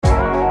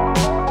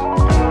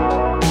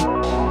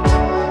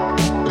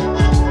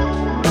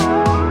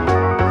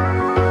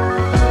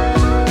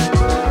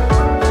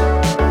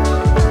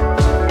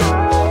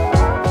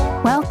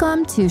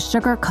to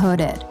Sugar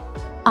Coated.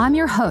 I'm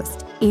your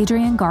host,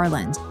 Adrienne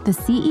Garland, the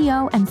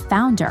CEO and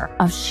founder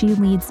of She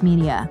Leads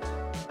Media.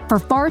 For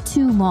far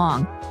too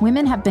long,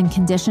 women have been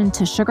conditioned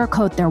to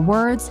sugarcoat their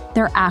words,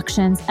 their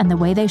actions, and the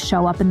way they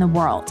show up in the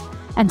world,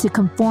 and to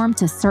conform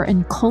to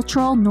certain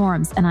cultural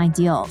norms and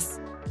ideals.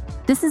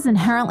 This is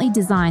inherently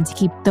designed to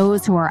keep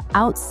those who are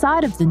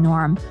outside of the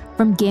norm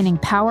from gaining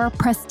power,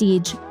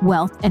 prestige,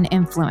 wealth, and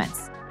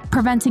influence,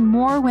 preventing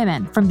more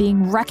women from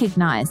being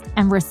recognized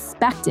and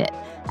respected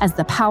as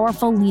the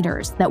powerful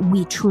leaders that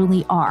we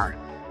truly are.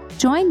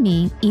 Join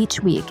me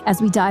each week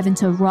as we dive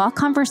into raw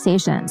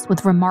conversations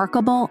with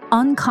remarkable,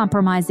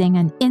 uncompromising,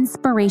 and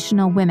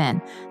inspirational women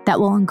that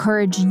will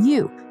encourage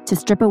you to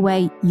strip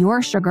away your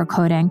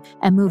sugarcoating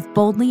and move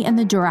boldly in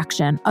the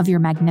direction of your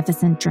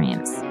magnificent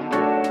dreams.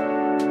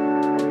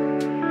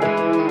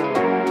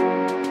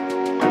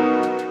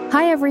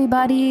 Hi,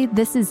 everybody.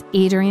 This is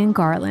Adrienne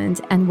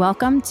Garland, and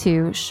welcome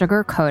to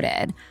Sugar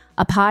Coated,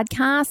 a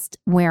podcast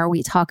where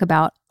we talk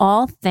about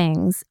all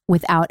things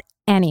without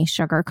any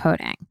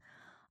sugarcoating.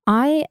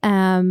 I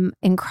am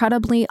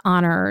incredibly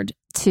honored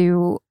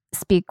to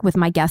speak with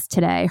my guest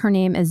today. Her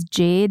name is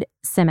Jade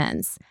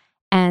Simmons,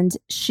 and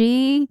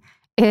she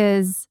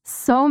is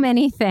so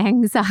many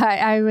things.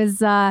 I was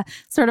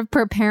sort of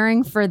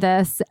preparing for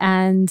this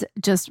and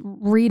just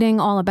reading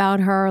all about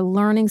her,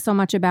 learning so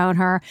much about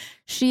her.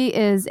 She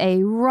is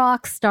a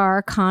rock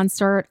star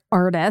concert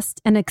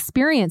artist, an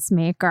experience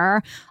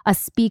maker, a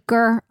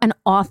speaker, an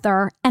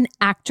author, an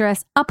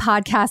actress, a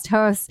podcast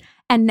host,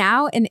 and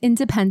now an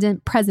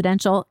independent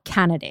presidential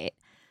candidate.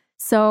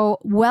 So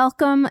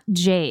welcome,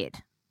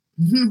 Jade.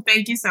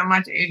 Thank you so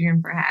much,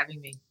 Adrienne, for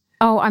having me.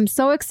 Oh, I'm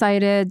so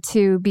excited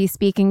to be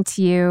speaking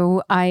to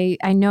you. I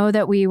know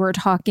that we were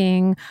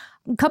talking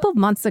a couple of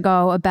months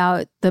ago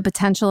about the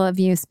potential of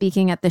you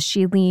speaking at the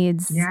She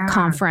Leads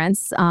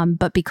conference.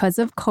 But because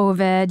of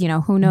COVID,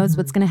 who knows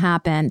what's going to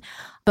happen.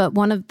 But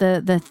one of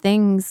the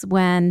things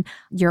when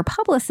your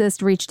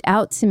publicist reached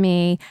out to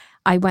me,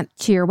 I went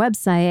to your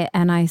website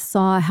and I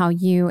saw how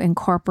you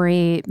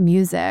incorporate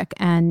music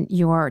and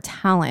your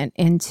talent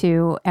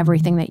into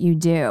everything that you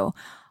do.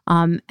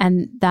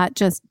 And that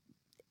just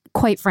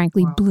quite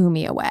frankly, blew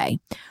me away.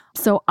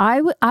 So I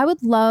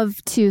would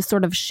love to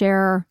sort of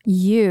share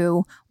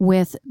you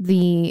with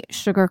the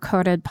Sugar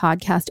Coated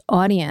podcast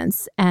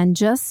audience and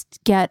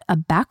just get a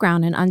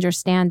background and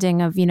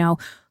understanding of,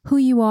 who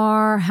you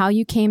are, how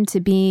you came to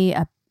be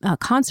a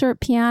concert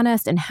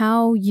pianist, and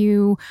how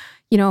you,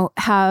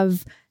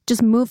 have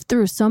just moved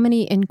through so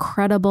many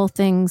incredible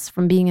things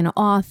from being an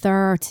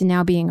author to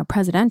now being a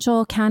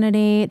presidential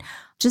candidate.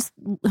 Just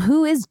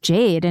who is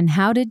Jade and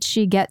how did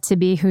she get to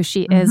be who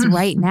she is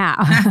right now?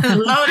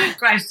 Loaded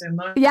question.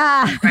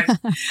 Yeah. Question.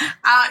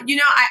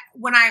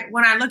 When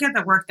I look at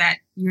the work that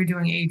you're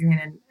doing,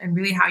 Adrienne, and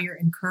really how you're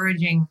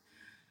encouraging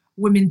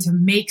women to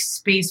make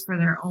space for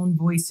their own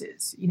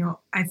voices,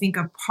 I think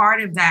a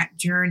part of that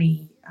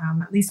journey,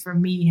 at least for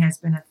me, has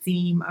been a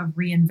theme of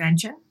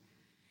reinvention.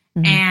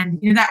 Mm-hmm.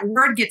 And that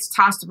word gets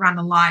tossed around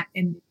a lot,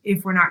 and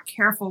if we're not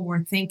careful,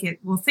 we'll think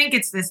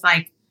it's this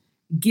like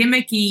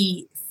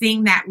gimmicky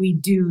thing that we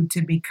do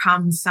to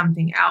become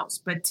something else.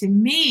 But to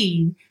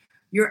me,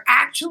 you're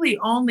actually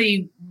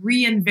only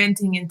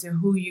reinventing into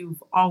who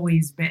you've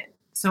always been.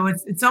 So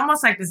it's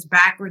almost like this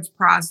backwards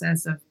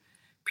process of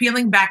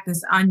peeling back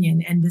this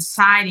onion and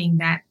deciding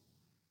that,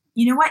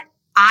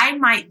 I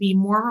might be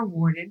more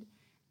rewarded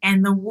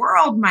and the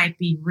world might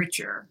be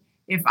richer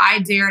if I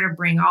dare to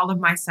bring all of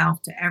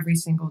myself to every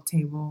single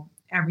table,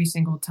 every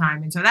single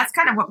time. And so that's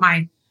kind of what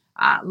my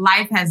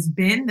life has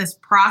been, this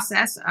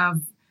process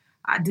of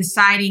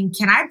deciding,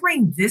 can I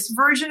bring this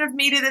version of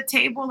me to the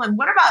table? And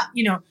what about,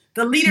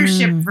 the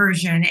leadership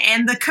version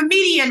and the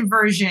comedian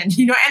version,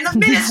 and the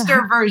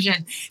minister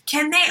version?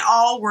 Can they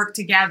all work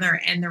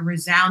together? And the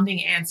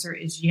resounding answer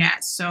is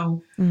yes.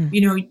 So,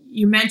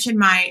 you mentioned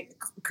my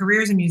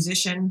career as a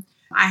musician.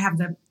 I have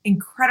the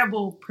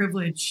incredible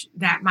privilege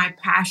that my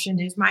passion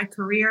is my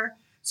career.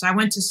 So I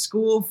went to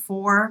school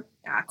for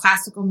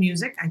classical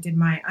music. I did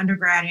my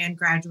undergrad and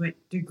graduate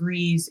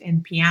degrees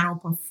in piano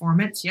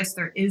performance. Yes,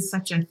 there is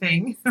such a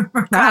thing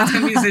for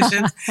classical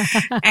musicians.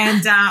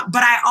 And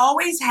but I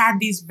always had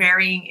these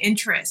varying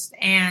interests.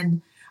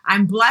 And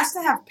I'm blessed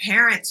to have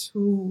parents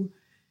who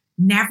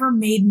never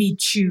made me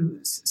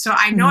choose. So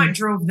I know it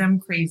drove them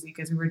crazy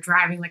because we were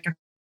driving like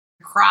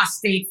across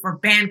state for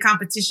band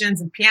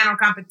competitions and piano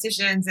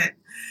competitions and,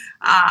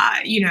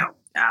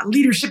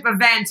 leadership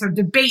events or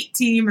debate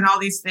team and all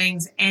these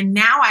things. And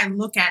now I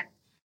look at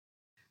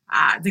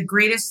the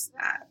greatest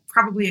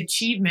probably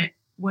achievement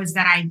was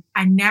that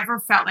I never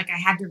felt like I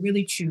had to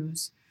really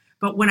choose.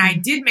 But when I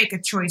did make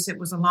a choice, it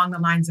was along the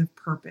lines of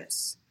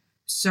purpose.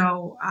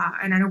 So,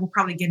 and I know we'll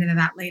probably get into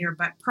that later,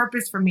 but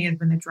purpose for me has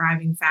been the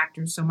driving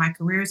factor. So my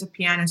career as a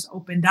pianist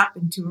opened up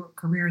into a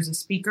career as a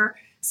speaker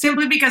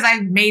simply because I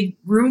made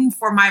room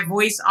for my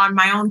voice on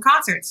my own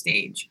concert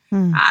stage.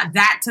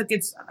 That took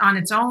its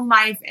own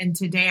life. And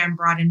today I'm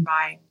brought in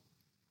by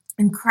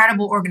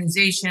incredible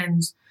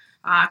organizations,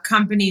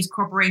 companies,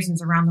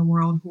 corporations around the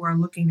world who are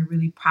looking to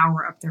really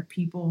power up their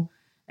people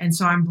And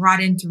so I'm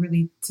brought in to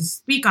really to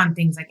speak on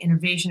things like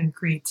innovation and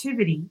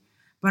creativity,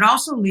 but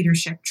also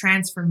leadership,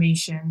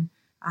 transformation,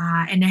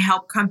 and to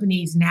help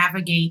companies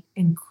navigate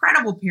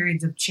incredible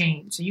periods of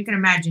change. So you can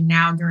imagine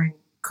now during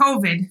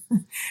COVID,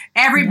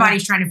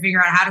 everybody's trying to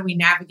figure out how do we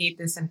navigate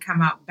this and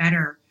come out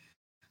better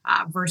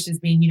versus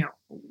being,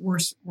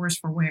 worse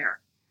for wear.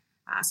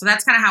 So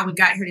that's kind of how we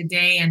got here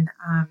today. And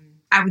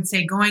I would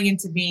say going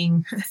into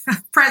being a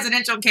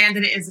presidential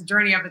candidate is a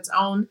journey of its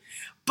own,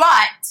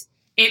 but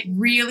it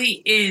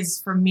really is,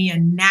 for me, a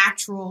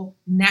natural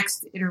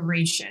next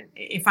iteration.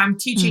 If I'm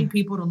teaching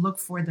people to look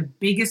for the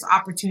biggest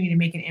opportunity to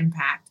make an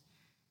impact,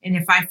 and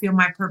if I feel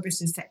my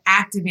purpose is to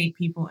activate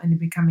people into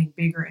becoming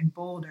bigger and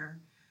bolder,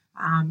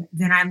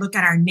 then I look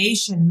at our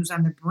nation who's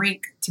on the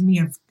brink, to me,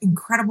 of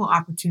incredible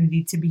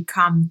opportunity to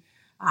become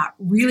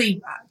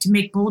to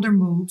make bolder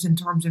moves in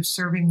terms of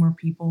serving more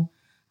people,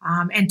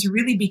 and to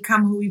really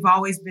become who we've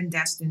always been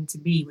destined to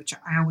be, which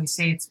I always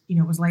say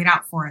it was laid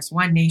out for us: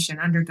 one nation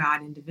under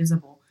God,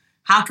 indivisible.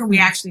 How can we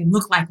actually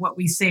look like what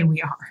we say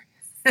we are?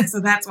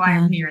 So that's why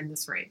I'm here in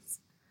this race.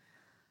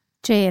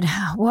 Jade,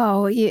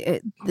 whoa,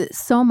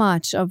 so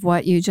much of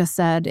what you just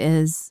said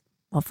is,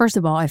 well, first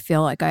of all, I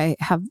feel like I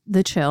have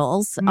the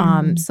chills.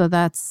 So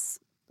that's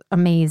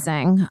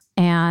amazing.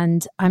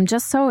 And I'm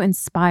just so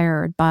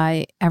inspired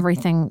by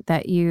everything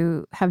that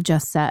you have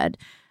just said.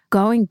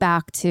 Going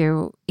back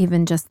to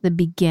even just the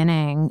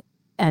beginning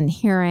and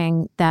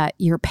hearing that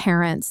your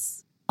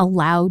parents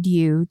allowed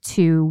you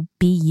to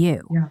be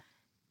you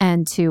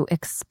and to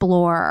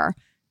explore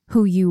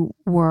who you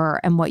were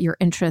and what your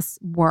interests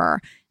were,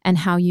 and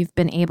how you've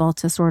been able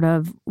to sort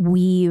of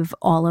weave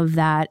all of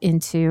that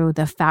into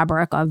the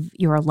fabric of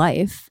your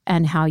life,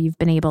 and how you've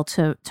been able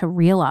to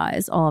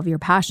realize all of your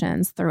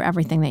passions through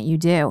everything that you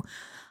do.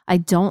 I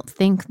don't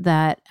think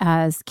that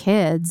as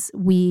kids,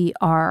 we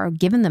are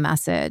given the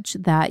message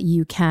that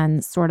you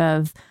can sort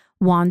of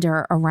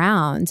wander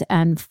around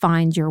and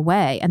find your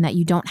way, and that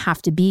you don't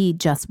have to be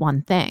just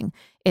one thing.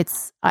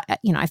 It's,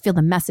 I feel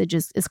the message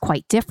is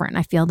quite different.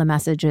 I feel the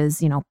message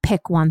is,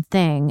 pick one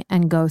thing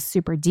and go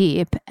super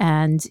deep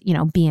and,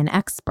 be an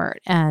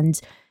expert.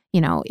 And,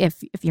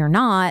 if you're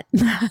not,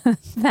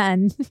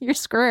 then you're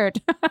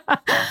screwed.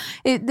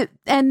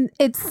 And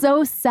it's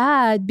so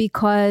sad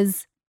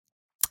because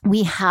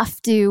we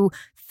have to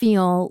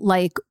feel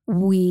like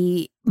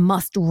we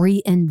must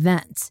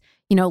reinvent,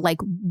 like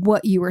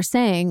what you were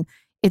saying.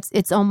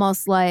 It's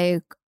almost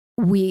like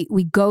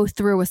we go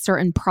through a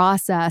certain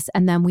process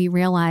and then we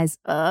realize,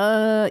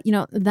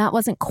 that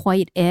wasn't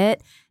quite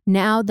it.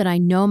 Now that I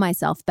know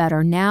myself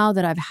better, now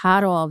that I've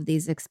had all of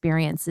these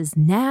experiences,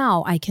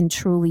 now I can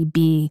truly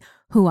be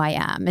who I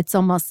am. It's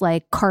almost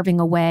like carving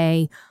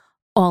away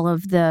all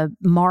of the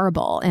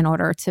marble in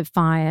order to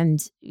find,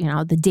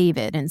 the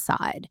David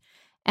inside.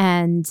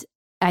 And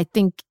I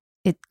think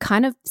it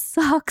kind of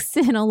sucks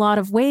in a lot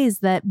of ways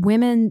that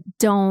women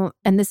don't,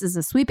 and this is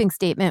a sweeping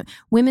statement,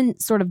 women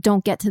sort of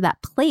don't get to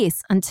that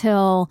place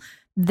until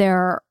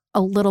they're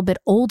a little bit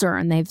older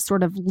and they've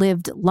sort of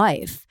lived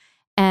life.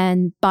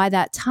 And by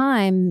that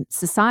time,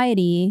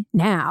 society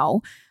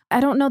now, I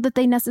don't know that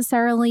they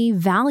necessarily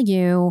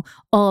value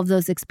all of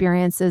those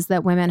experiences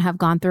that women have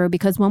gone through,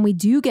 because when we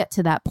do get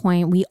to that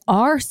point, we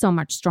are so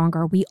much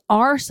stronger, we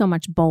are so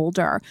much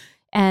bolder,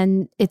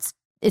 and it's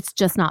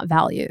just not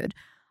valued.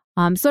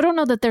 So I don't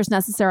know that there's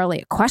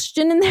necessarily a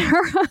question in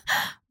there,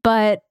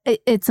 but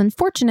it's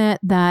unfortunate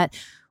that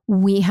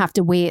we have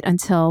to wait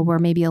until we're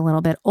maybe a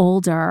little bit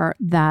older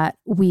that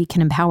we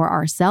can empower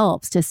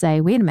ourselves to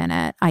say, wait a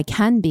minute, I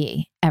can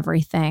be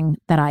everything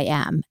that I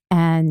am,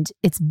 and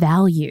it's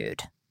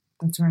valued.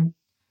 That's right.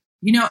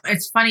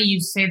 It's funny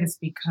you say this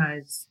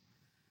because,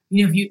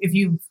 if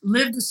you've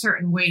lived a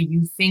certain way,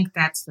 you think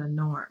that's the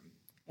norm.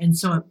 And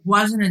so it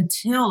wasn't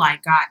until I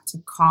got to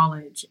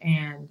college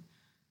and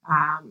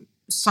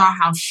saw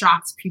how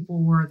shocked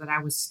people were that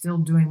I was still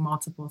doing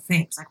multiple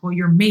things. Like, well,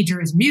 your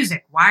major is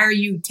music. Why are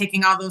you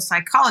taking all those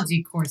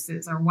psychology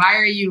courses? Or why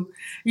are you,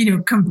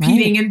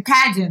 competing in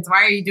pageants?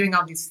 Why are you doing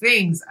all these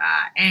things?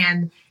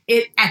 And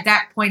it, at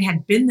that point,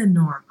 had been the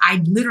norm.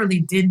 I literally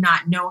did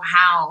not know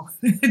how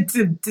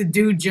to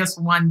do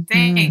just one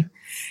thing.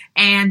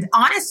 And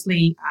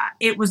honestly,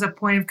 it was a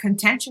point of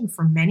contention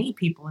for many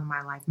people in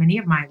my life, many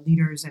of my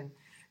leaders and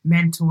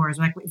mentors.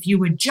 Like, if you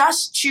would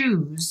just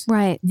choose,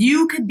 right,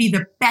 you could be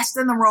the best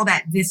in the world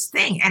at this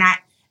thing. And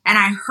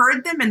I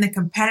heard them, and the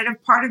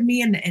competitive part of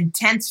me and the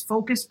intense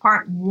focus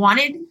part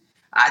wanted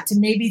to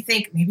maybe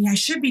think, maybe I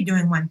should be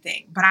doing one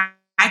thing. But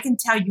I can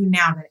tell you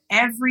now that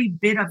every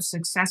bit of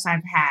success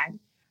I've had,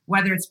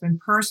 whether it's been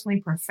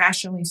personally,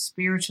 professionally,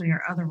 spiritually,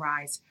 or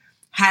otherwise,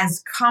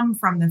 has come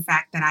from the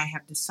fact that I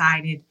have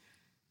decided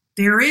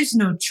there is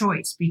no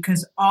choice,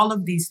 because all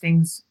of these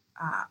things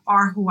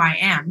are who I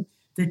am.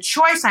 The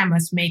choice I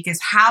must make is,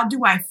 how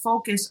do I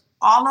focus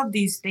all of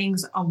these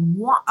things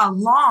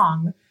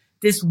along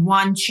this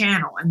one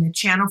channel? And the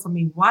channel for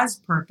me was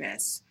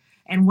purpose.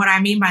 And what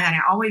I mean by that,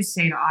 I always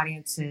say to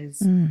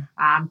audiences,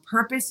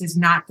 purpose is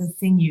not the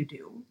thing you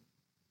do.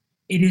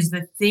 It is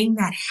the thing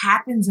that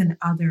happens in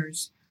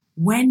others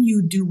when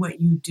you do what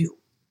you do.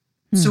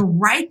 So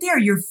right there,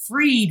 you're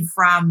freed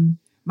from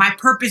my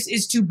purpose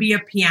is to be a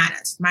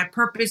pianist. My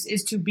purpose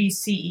is to be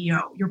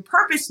CEO. Your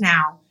purpose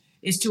now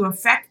is to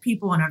affect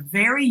people in a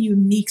very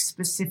unique,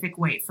 specific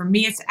way. For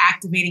me, it's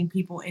activating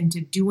people into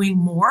doing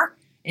more,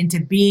 into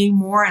being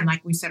more. And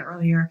like we said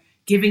earlier,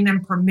 giving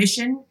them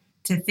permission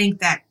to think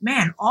that,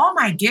 man, all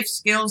my gifts,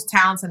 skills,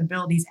 talents, and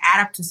abilities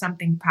add up to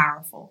something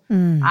powerful.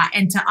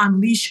 And to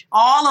unleash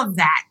all of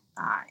that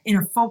in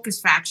a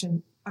focused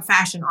fashion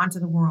onto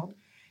the world.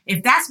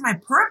 If that's my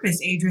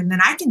purpose, Adrienne, then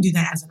I can do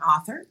that as an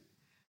author.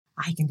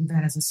 I can do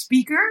that as a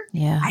speaker.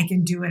 Yeah. I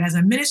can do it as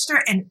a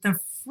minister. And the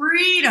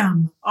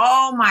freedom,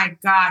 oh my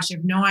gosh,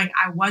 of knowing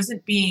I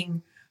wasn't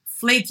being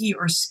flaky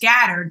or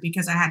scattered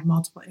because I had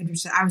multiple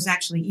interests. I was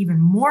actually even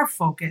more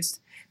focused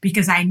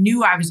because I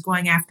knew I was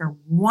going after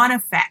one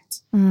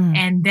effect.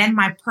 And then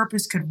my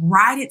purpose could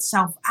ride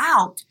itself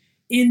out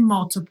in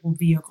multiple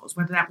vehicles,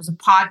 whether that was a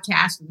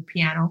podcast or the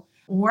piano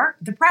or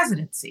the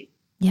presidency.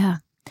 Yeah.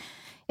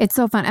 It's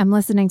so fun. I'm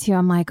listening to you.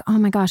 I'm like, oh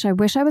my gosh, I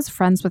wish I was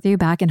friends with you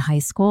back in high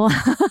school.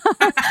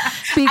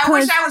 I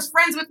wish I was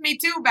friends with me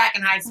too back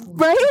in high school.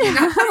 Right?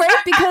 Right?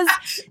 Because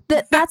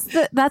that's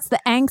the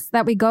angst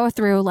that we go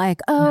through. Like,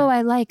 oh,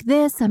 I like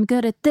this. I'm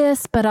good at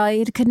this, but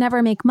I could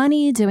never make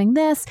money doing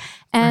this.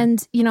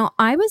 And, you know,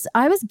 I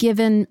was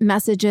given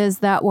messages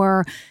that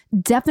were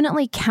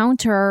definitely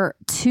counter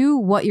to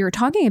what you're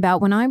talking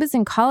about. When I was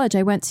in college,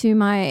 I went to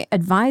my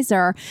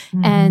advisor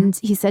and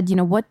he said, you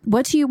know,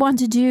 what do you want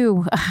to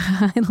do,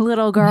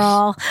 little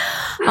girl?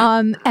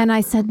 And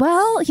I said,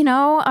 well, you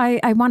know,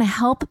 I want to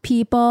help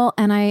people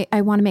and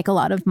I want to make a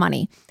lot of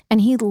money.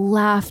 And he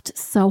laughed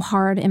so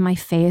hard in my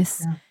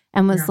face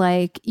and was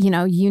like, you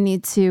know, you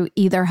need to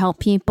either help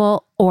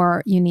people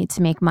or you need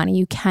to make money.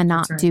 You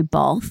cannot do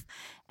both.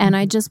 And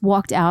I just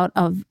walked out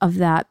of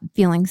that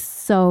feeling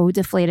so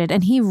deflated.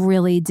 And he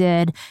really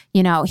did,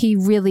 you know,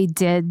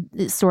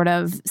 sort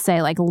of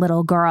say like,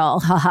 little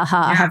girl, ha ha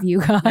ha, have you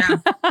got?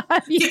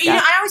 You know,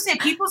 I always say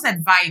people's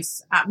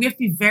advice, we have to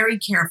be very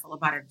careful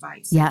about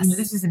advice. Yes. You know,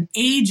 this is an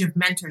age of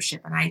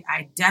mentorship and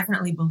I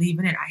definitely believe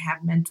in it. I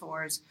have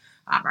mentors.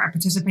 I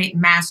participate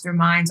in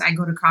masterminds. I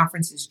go to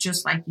conferences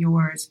just like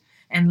yours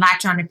and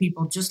latch on to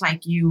people just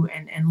like you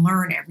and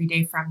learn every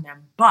day from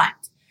them.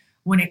 But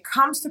when it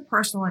comes to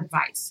personal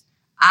advice,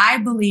 I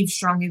believe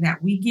strongly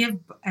that we give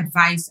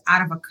advice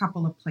out of a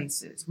couple of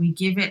places. We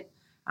give it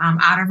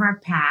out of our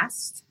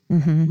past.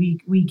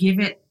 We give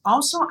it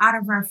also out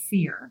of our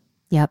fear.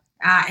 Yep.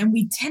 And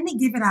we tend to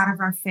give it out of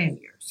our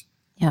failures.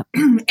 Yep.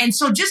 And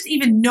so just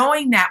even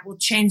knowing that will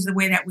change the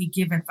way that we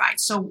give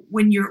advice. So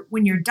when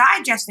you're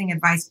digesting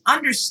advice,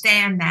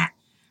 understand that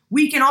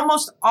we can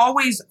almost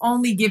always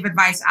only give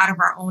advice out of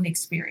our own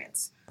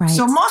experience. Right.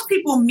 So most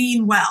people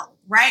mean well,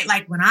 right?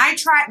 Like when I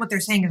tried, what they're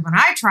saying is when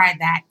I tried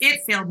that,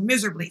 it failed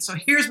miserably. So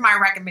here's my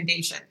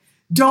recommendation.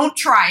 Don't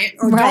try it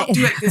or don't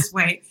do it this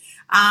way.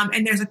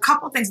 And there's a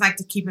couple things I like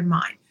to keep in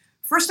mind.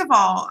 First of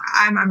all,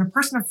 I'm a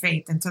person of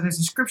faith. And so there's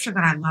a scripture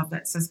that I love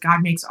that says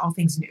God makes all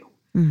things new.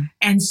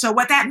 And so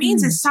what that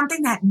means is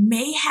something that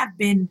may have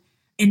been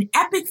an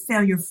epic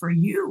failure for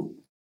you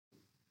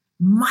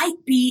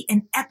might be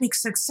an epic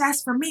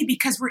success for me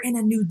because we're in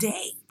a new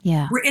day.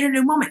 Yeah. We're in a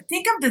new moment.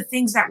 Think of the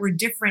things that were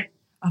different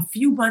a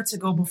few months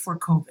ago before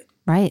COVID.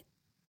 Right.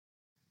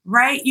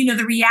 Right? You know,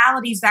 the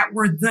realities that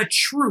were the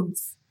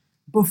truth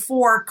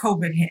before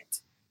COVID hit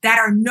that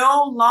are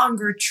no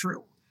longer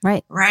true.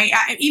 Right. Right?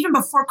 Even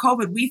before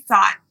COVID, we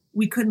thought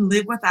we couldn't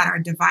live without our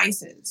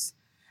devices.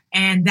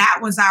 And that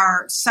was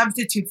our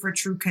substitute for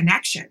true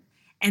connection.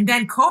 And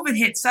then COVID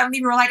hit. Suddenly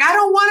we were like, I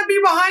don't want to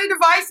be behind a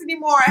device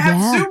anymore. I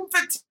have Zoom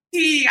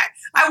fatigue.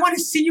 I want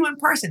to see you in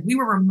person. We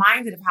were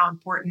reminded of how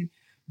important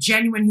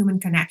genuine human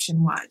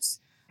connection was.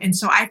 And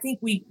so I think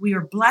we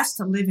are blessed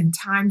to live in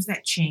times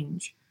that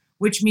change,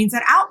 which means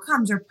that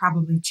outcomes are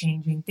probably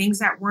changing. Things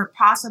that weren't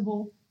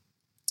possible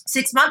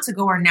 6 months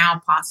ago are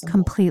now possible.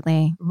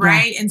 Completely.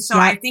 Right. And so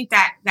I think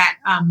that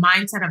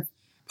mindset of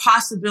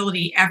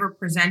possibility ever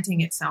presenting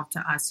itself to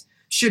us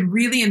should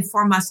really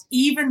inform us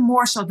even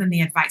more so than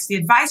the advice. The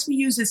advice we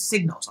use is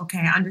signals. Okay,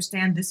 I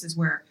understand this is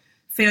where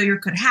failure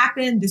could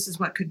happen. This is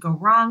what could go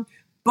wrong.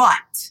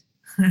 But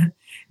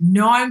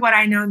knowing what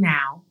I know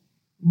now,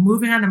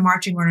 moving on the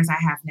marching orders I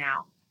have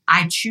now,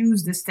 I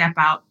choose to step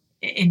out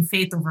in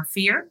faith over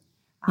fear.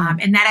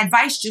 And that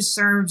advice just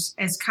serves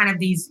as kind of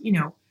these, you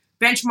know,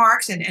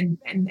 benchmarks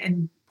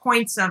and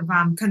points of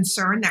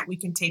concern that we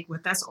can take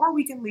with us or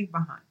we can leave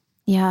behind.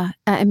 Yeah.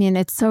 I mean,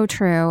 it's so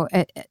true.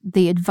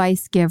 The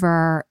advice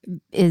giver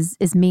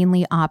is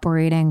mainly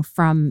operating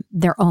from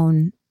their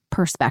own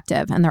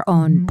perspective and their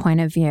own point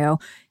of view.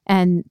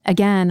 And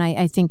again,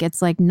 I think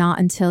it's like not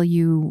until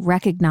you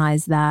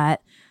recognize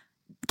that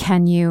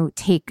can you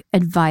take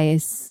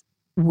advice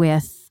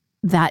with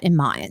that in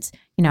mind,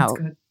 you know?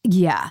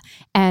 Yeah.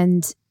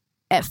 And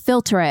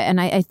filter it. And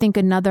I think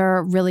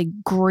another really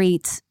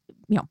great,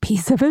 you know,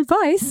 piece of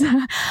advice,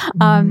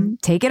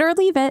 take it or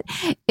leave it,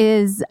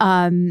 is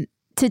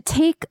to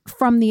take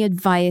from the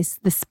advice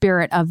the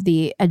spirit of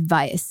the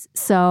advice.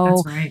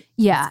 So, That's right.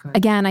 yeah,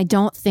 again, I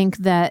don't think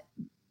that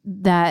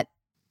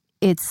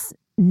it's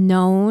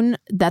known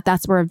that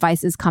that's where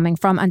advice is coming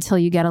from until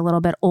you get a little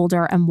bit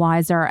older and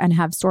wiser and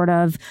have sort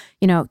of,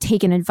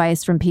 taken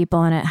advice from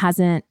people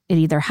and it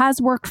either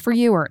has worked for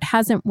you or it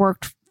hasn't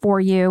worked for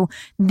you.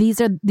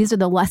 These are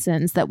the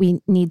lessons that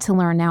we need to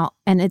learn now.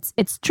 And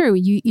it's true.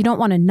 You don't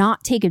want to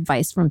not take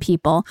advice from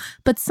people,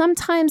 but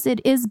sometimes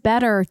it is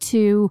better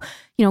to,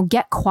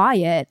 get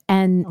quiet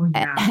and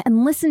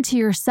listen to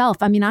yourself.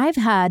 I mean, I've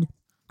had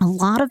a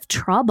lot of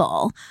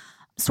trouble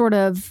sort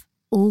of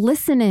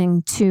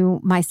listening to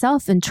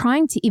myself and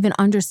trying to even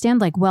understand,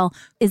 like, well,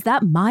 is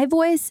that my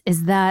voice?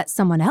 Is that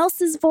someone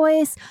else's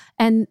voice?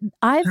 And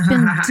I've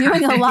been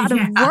doing a lot of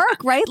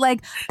work, right?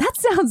 Like, that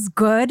sounds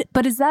good,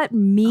 but is that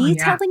me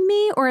telling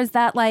me, or is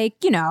that like,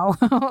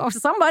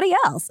 somebody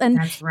else? And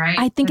that's right.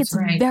 I think it's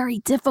very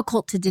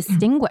difficult to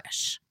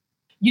distinguish.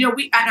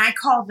 I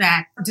call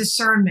that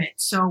discernment.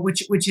 So,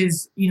 which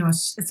is,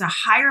 it's a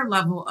higher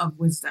level of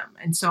wisdom.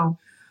 And so,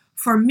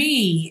 for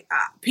me,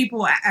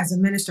 people, as a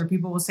minister,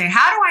 people will say,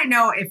 how do I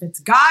know if it's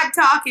God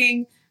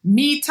talking,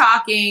 me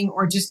talking,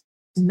 or just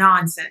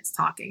nonsense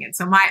talking? And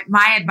so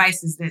my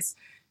advice is this: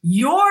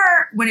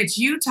 when it's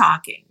you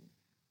talking,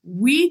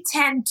 we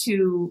tend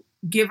to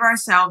give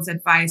ourselves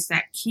advice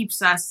that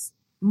keeps us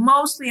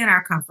mostly in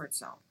our comfort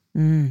zone.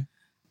 Mm.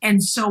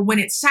 And so when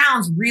it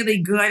sounds really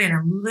good and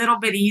a little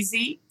bit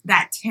easy,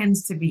 that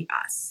tends to be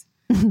us.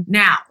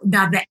 Now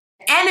the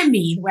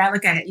enemy, the way I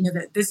look at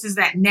it, this is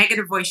that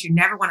negative voice you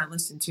never want to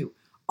listen to,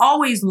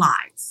 always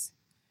lies.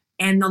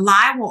 And the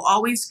lie will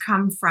always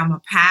come from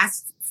a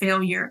past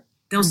failure.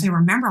 They'll say,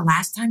 remember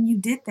last time you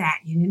did that,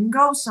 you didn't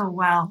go so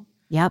well.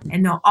 Yep.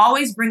 And they'll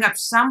always bring up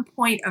some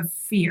point of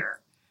fear.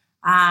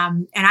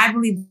 And I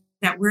believe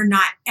that we're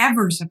not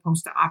ever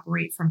supposed to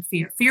operate from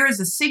fear. Fear is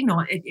a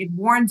signal. It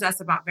warns us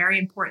about very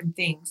important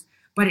things,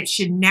 but it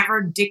should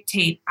never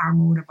dictate our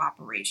mode of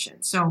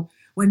operation. So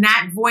when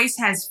that voice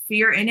has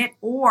fear in it,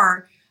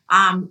 or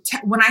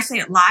when I say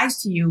it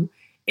lies to you,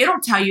 it'll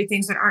tell you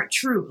things that aren't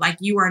true. Like,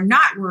 you are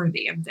not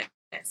worthy of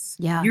this.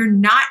 Yeah. You're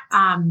not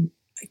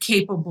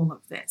capable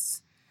of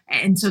this.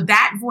 And so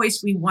that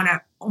voice, we want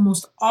to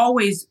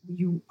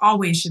you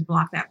always should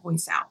block that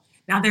voice out.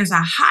 Now there's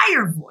a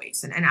higher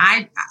voice, and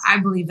I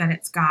believe that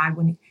it's God,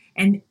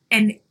 and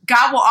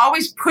God will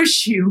always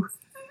push you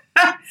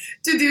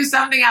to do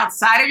something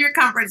outside of your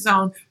comfort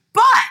zone,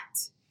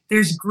 but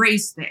there's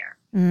grace there.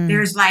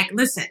 There's like,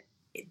 listen,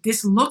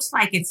 this looks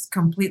like it's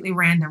completely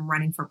random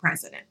running for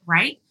president,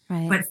 right?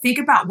 But think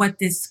about what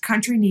this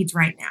country needs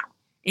right now.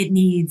 It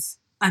needs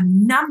a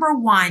number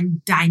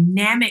one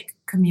dynamic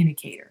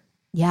communicator.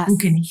 Yes. Who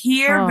can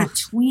hear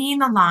between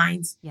the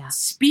lines,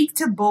 speak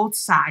to both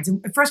sides.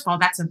 And first of all,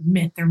 that's a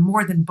myth. They're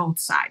more than both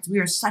sides. We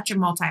are such a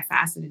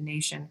multifaceted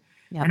nation,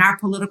 and our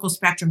political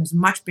spectrum is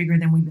much bigger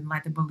than we've been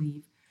led to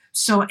believe.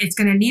 So it's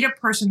going to need a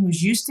person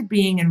who's used to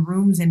being in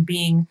rooms and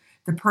being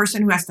the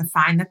person who has to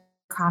find the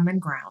common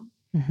ground.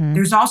 Mm-hmm.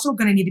 There's also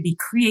going to need to be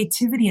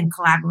creativity and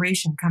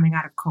collaboration coming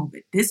out of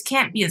COVID. This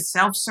can't be a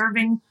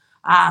self-serving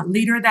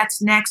leader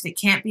that's next. It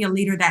can't be a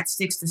leader that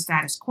sticks to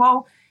status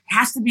quo. It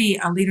has to be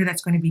a leader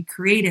that's going to be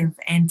creative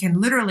and can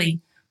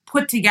literally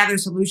put together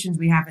solutions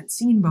we haven't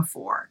seen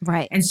before.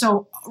 Right. And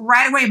so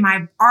right away,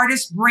 my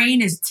artist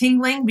brain is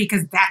tingling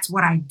because that's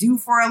what I do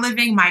for a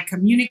living. My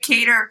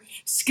communicator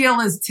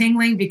skill is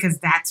tingling because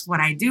that's what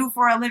I do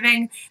for a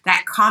living.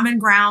 That common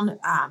ground,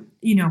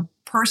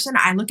 person,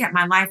 I look at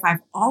my life,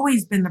 I've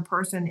always been the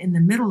person in the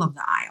middle of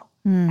the aisle.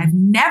 I've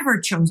never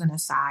chosen a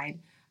side.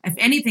 If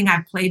anything,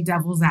 I've played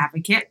devil's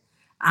advocate.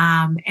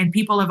 And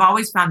people have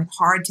always found it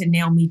hard to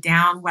nail me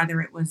down,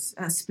 whether it was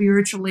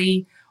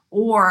spiritually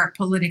or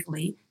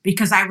politically,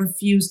 because I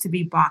refuse to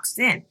be boxed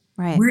in.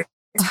 Right. We're at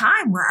a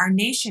time where our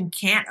nation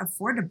can't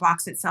afford to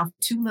box itself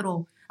too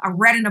little, a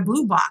red and a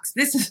blue box.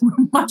 This is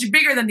much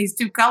bigger than these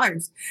two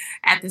colors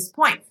at this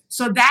point.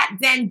 So that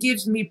then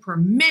gives me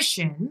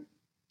permission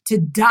to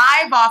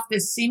dive off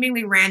this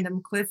seemingly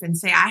random cliff and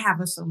say, I have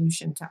a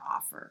solution to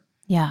offer.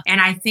 Yeah.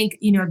 And I think,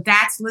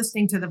 that's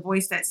listening to the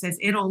voice that says,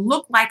 it'll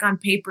look like on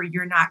paper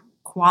you're not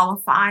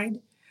qualified.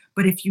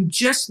 But if you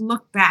just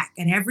look back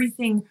at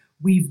everything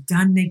we've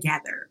done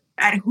together,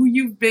 at who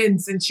you've been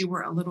since you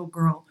were a little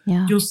girl,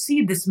 you'll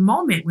see this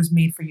moment was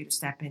made for you to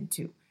step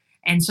into.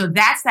 And so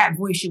that's that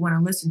voice you want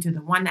to listen to,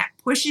 the one that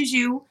pushes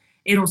you.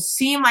 It'll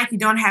seem like you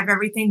don't have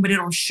everything, but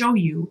it'll show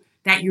you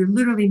that you're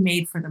literally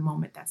made for the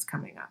moment that's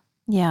coming up.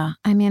 Yeah.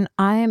 I mean,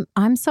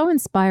 I'm so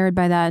inspired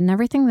by that, and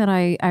everything that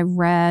I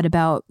read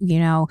about,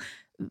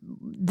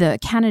 the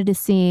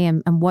candidacy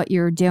and what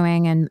you're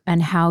doing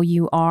and how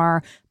you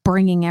are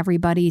bringing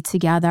everybody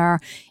together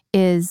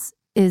is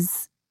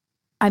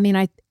I mean,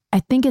 I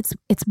think it's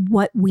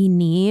what we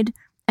need.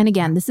 And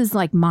again, this is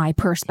like my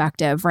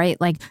perspective, right?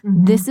 Like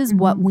this is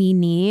what we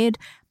need.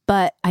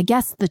 But I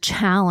guess the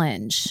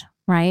challenge,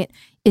 right,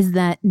 is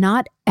that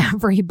not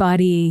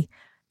everybody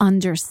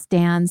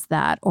understands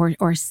that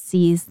or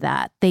sees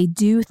that. They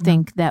do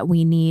think that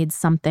we need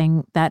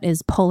something that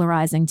is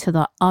polarizing to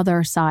the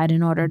other side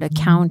in order to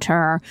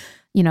counter,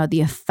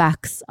 the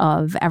effects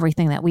of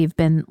everything that we've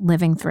been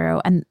living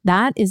through. And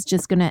that is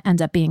just going to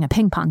end up being a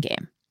ping pong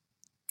game.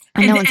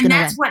 And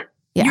that's win.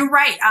 You're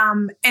right.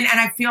 And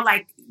I feel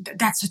like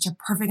that's such a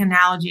perfect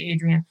analogy,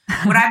 Adrienne.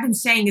 What I've been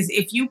saying is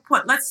if you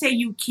put, let's say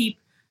you keep,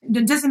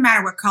 it doesn't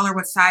matter what color,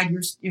 what side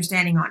you're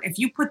standing on. If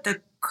you put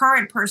the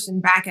current person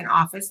back in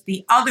office,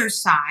 the other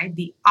side,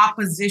 the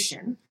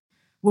opposition,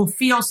 will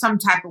feel some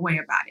type of way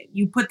about it.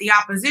 You put the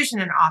opposition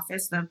in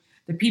office, the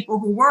people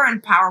who were in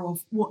power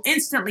will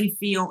instantly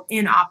feel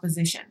in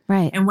opposition.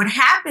 Right. And what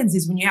happens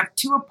is when you have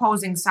two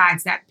opposing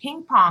sides, that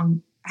ping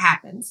pong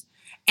happens.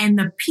 And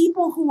the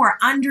people who are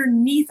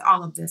underneath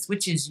all of this,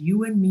 which is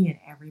you and me and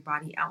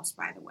everybody else,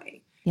 by the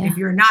way, if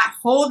you're not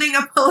holding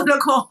a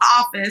political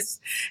office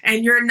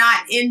and you're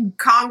not in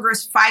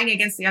Congress fighting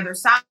against the other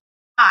side,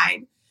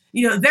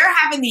 they're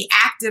having the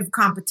active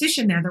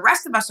competition there. The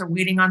rest of us are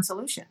waiting on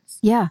solutions.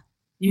 Yeah.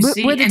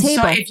 We're the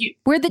table. So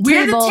we're the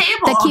table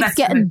that keeps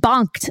getting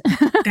bonked.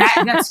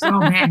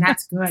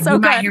 That's good. So you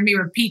might hear me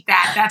repeat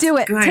that. That's Do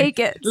it. Good. Take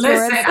it.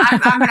 Listen,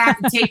 I'm going to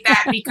have to take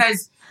that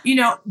because,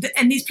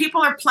 and these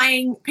people are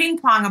playing ping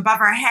pong above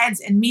our heads.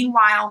 And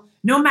meanwhile,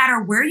 no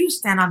matter where you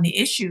stand on the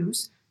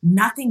issues,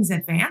 nothing's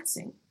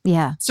advancing.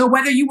 Yeah. So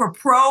whether you were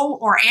pro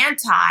or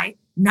anti,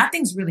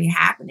 nothing's really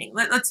happening.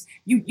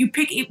 You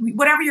pick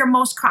whatever your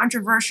most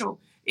controversial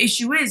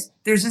issue is,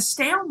 there's a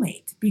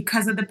stalemate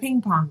because of the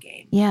ping pong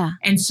game. Yeah.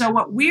 And so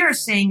what we are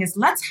saying is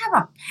let's have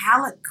a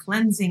palate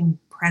cleansing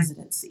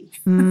presidency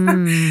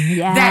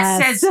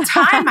that says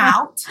time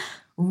out,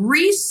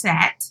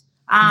 reset,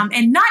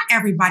 and not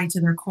everybody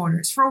to their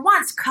corners. For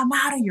once, come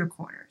out of your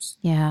corners.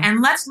 Yeah.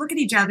 And let's look at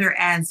each other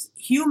as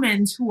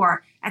humans who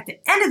are, at the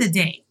end of the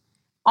day,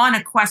 on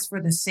a quest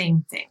for the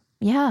same thing.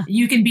 Yeah.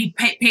 You can be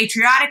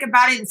patriotic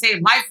about it and say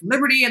life,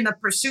 liberty, and the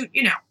pursuit,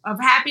 of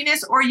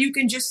happiness, or you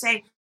can just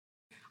say,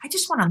 I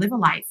just want to live a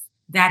life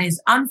that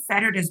is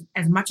unfettered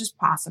as much as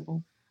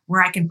possible,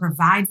 where I can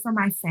provide for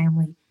my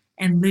family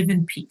and live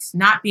in peace,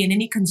 not be in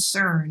any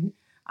concern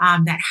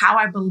that how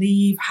I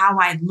believe, how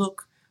I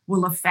look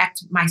will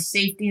affect my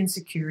safety and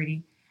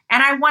security.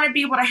 And I want to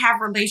be able to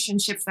have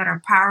relationships that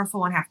are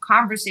powerful and have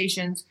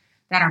conversations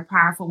that are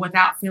powerful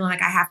without feeling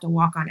like I have to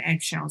walk on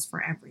eggshells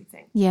for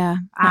everything. Yeah.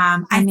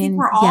 I think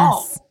we're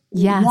all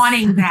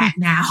wanting that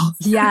now.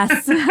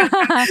 Yes.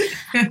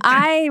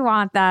 I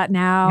want that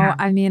now. Yeah.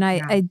 I mean,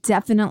 I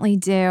definitely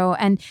do.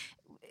 And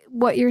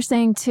what you're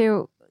saying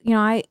too,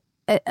 I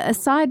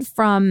aside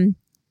from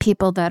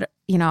people that,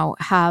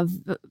 have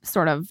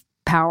sort of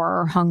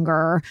power,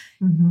 hunger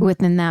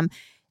within them,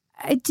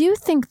 I do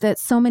think that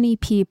so many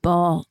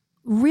people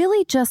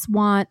really just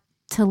want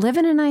to live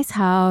in a nice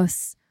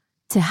house,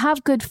 to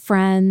have good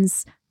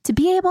friends, to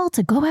be able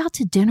to go out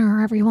to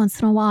dinner every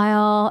once in a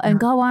while and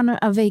go on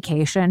a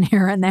vacation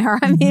here and there.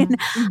 I mean,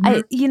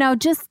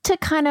 just to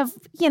kind of,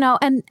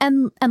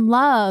 and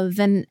love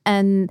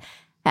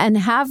and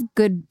have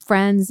good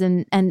friends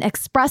and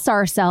express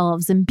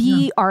ourselves and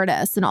be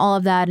artists and all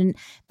of that. And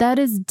that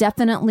is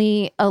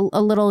definitely a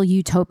little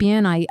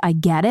utopian. I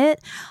get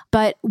it.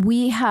 But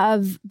we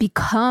have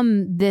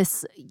become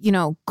this,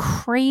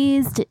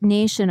 crazed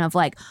nation of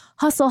like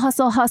hustle,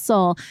 hustle,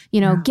 hustle,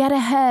 get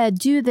ahead,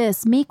 do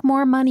this, make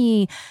more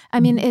money. I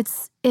mean,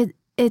 it's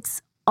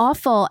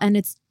awful, and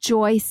it's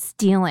joy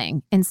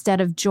stealing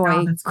instead of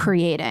joy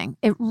creating.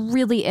 It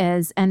really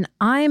is. And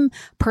I'm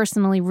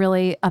personally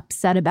really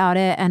upset about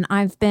it. And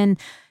I've been,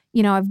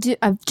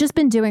 I've just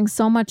been doing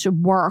so much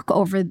work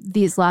over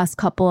these last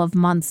couple of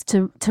months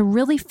to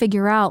really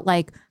figure out,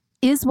 like,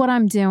 is what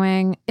I'm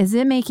doing, is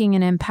it making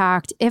an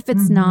impact? If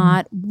it's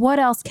not, what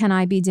else can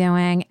I be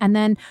doing? And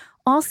then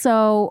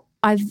also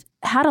I've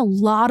had a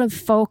lot of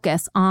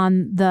focus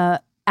on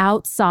the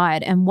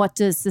outside and what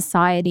does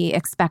society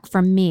expect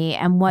from me,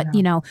 and what,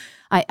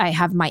 I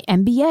have my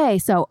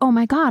MBA. So, oh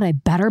my God, I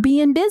better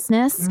be in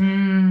business.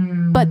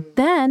 But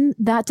then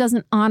that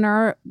doesn't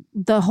honor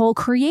the whole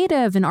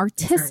creative and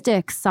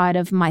artistic side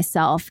of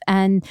myself.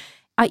 And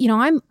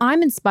I'm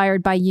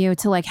inspired by you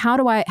to like, how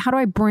do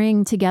I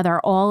bring together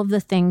all of the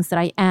things that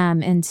I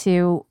am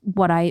into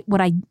what I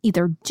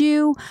either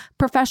do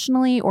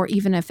professionally, or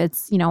even if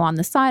it's, on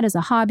the side as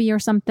a hobby or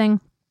something.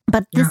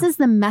 But this is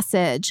the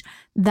message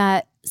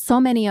that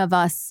so many of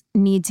us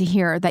need to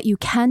hear, that you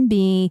can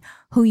be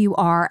who you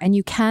are and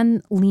you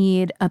can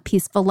lead a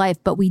peaceful life.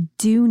 But we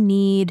do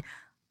need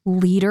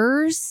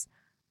leaders,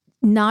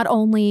 not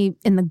only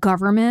in the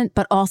government,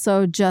 but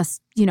also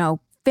just,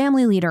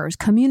 family leaders,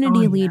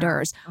 community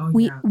leaders.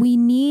 We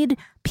need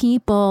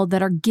people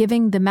that are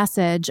giving the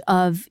message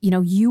of,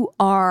 you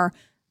are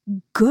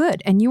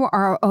good and you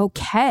are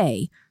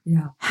okay.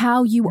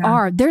 How you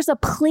are. There's a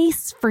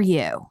place for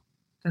you.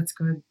 That's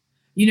good.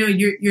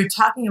 You're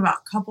talking about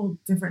a couple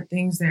different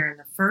things there. And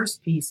the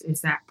first piece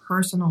is that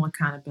personal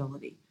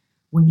accountability.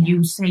 When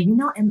you say,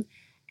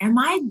 am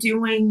I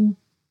doing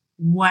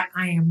what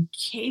I am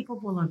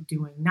capable of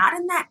doing? Not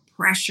in that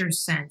pressure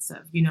sense of,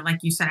 like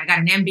you said, I got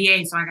an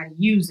MBA, so I got to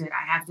use it.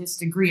 I have this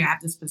degree, I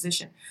have this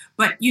position.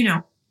 But,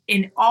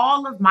 in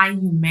all of my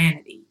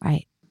humanity,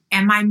 right,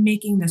 am I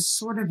making the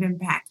sort of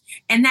impact?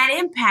 And that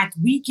impact,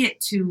 we get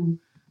to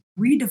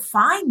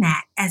redefine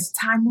that as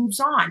time moves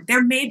on.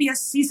 There may be a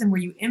season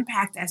where you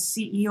impact as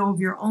CEO of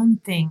your own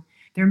thing.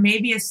 There may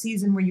be a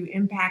season where you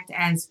impact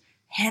as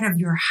head of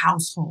your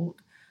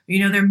household.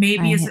 There may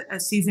be a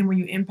season where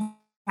you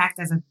impact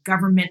as a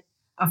government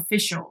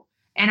official.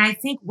 And I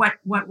think what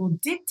will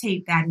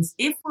dictate that is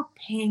if we're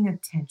paying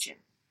attention.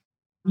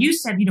 You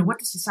said, what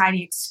does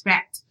society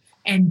expect?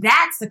 And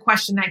that's the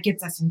question that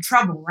gets us in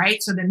trouble,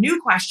 right? So the new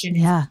question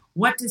is,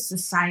 what does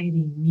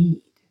society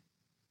need?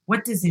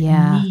 What does it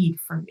need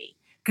from me?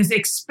 Because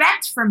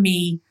expect from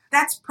me,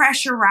 that's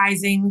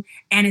pressurizing,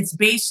 and it's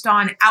based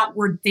on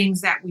outward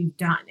things that we've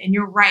done. And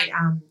you're right.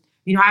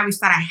 I always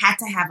thought I had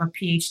to have a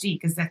PhD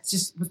because that's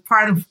just was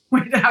part of the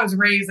way that I was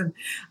raised. And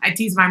I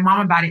teased my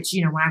mom about it.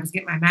 When I was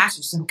getting my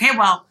master's, she said, okay,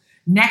 well,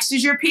 next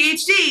is your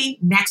PhD.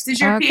 Next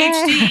is your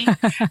PhD.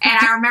 And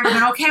I remember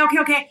going,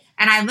 okay.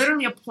 And I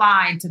literally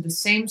applied to the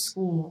same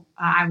school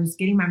I was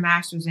getting my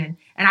master's in.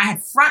 And I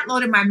had front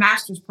loaded my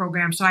master's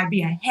program, so I'd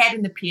be ahead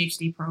in the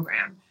PhD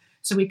program.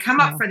 So we come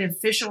up for the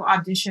official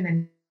audition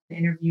and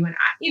interview. And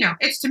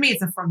to me,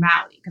 it's a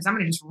formality because I'm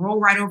going to just roll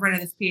right over into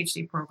this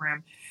PhD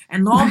program.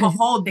 And lo and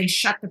behold, they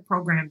shut the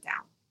program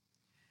down.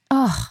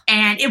 Oh.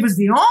 And it was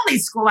the only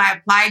school I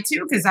applied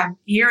to because I'm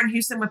here in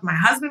Houston with my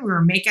husband. We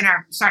were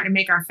starting to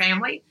make our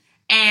family.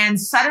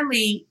 And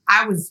suddenly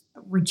I was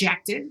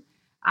rejected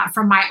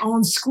from my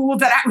own school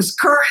that I was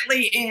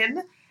currently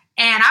in.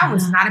 And I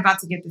was not about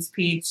to get this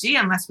PhD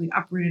unless we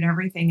uprooted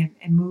everything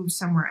and moved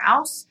somewhere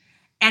else.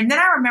 And then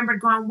I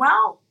remembered going,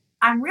 well,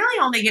 I'm really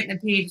only getting a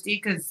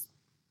PhD because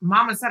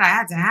Mama said I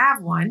had to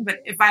have one.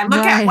 But if I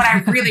look at what I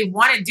really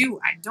want to do,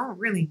 I don't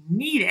really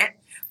need it.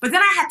 But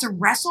then I had to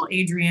wrestle,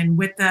 Adrienne,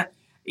 with the,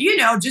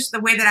 just the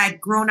way that I'd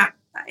grown up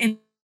in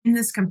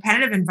this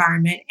competitive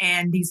environment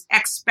and these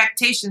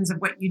expectations of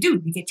what you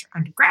do. You get your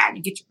undergrad,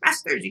 you get your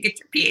master's, you get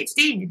your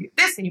PhD, and you do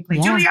this, and you play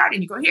Juilliard,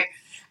 and you go here.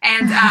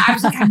 And I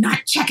was like, I'm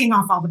not checking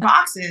off all the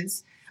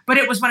boxes. But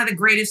it was one of the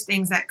greatest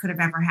things that could have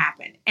ever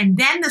happened. And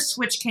then the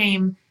switch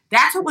came.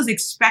 That's what was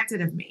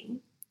expected of me.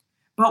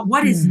 But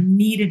what is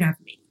needed of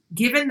me?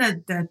 Given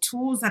the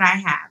tools that I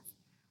have,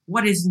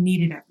 what is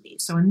needed of me?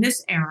 So in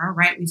this era,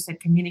 right, we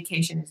said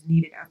communication is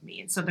needed of me.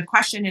 And so the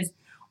question is,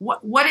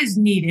 what is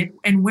needed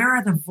and where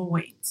are the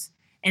voids?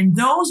 And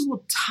those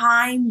will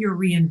time your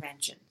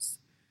reinventions,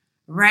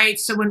 right?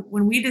 So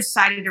when we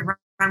decided to run,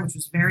 which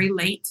was very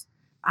late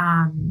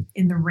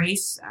in the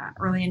race,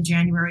 early in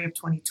January of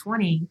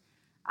 2020,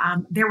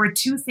 there were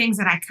two things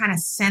that I kind of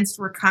sensed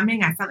were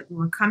coming. I felt like we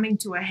were coming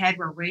to a head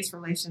where race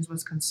relations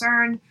was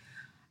concerned.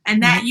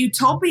 And that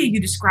utopia you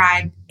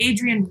described,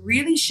 Adrienne,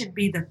 really should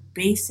be the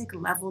basic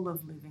level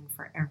of living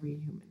for every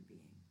human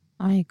being.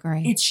 I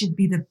agree. It should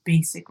be the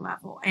basic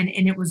level. And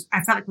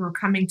I felt like we were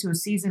coming to a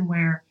season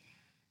where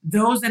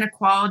those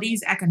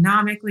inequalities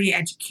economically,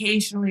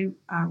 educationally,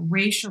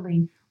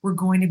 racially were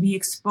going to be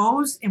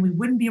exposed and we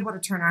wouldn't be able to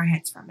turn our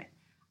heads from it.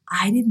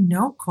 I didn't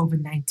know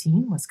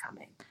COVID-19 was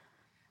coming.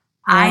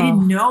 I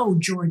didn't know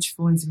George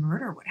Floyd's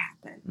murder would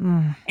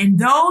happen. And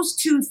those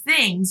two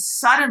things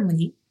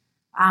suddenly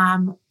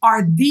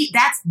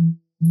that's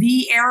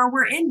the era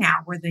we're in now,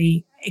 where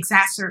the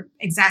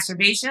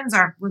exacerbations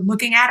we're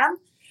looking at them,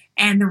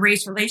 and the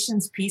race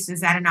relations piece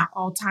is at an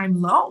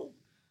all-time low.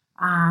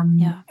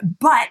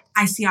 But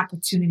I see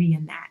opportunity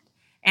in that.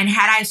 And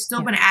had I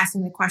still been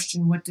asking the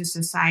question, what does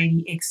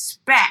society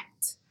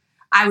expect?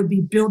 I would be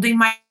building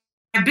my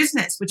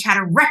business, which had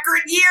a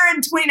record year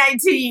in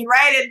 2019,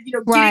 right? And,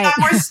 getting on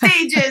more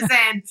stages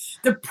and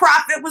the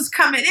profit was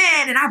coming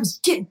in and I was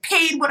getting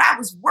paid what I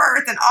was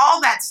worth and all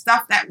that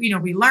stuff that, we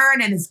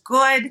learn and is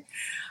good.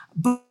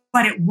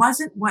 But it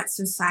wasn't what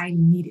society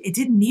needed. It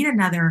didn't need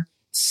another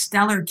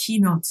stellar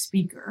keynote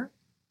speaker,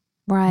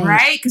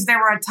 right? Because there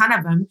were a ton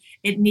of them.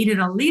 It needed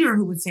a leader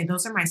who would say,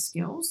 those are my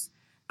skills,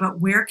 but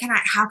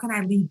how can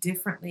I lead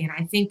differently? And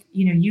I think,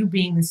 you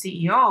being the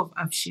CEO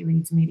of She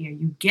Leads Media,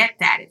 you get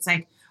that. It's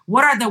like,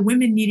 what are the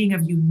women needing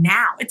of you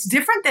now? It's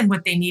different than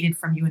what they needed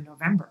from you in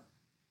November.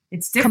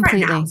 It's different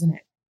now, isn't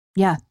it?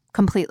 Yeah,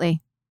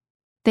 completely.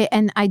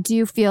 And I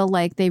do feel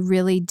like they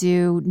really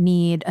do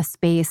need a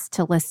space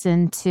to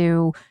listen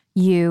to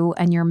you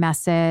and your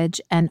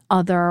message and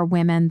other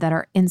women that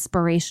are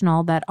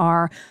inspirational, that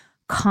are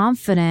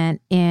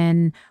confident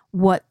in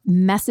what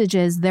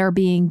messages they're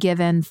being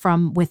given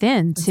from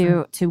within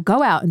to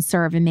go out and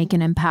serve and make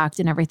an impact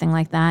and everything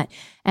like that.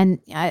 And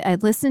I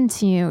listen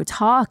to you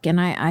talk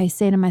and I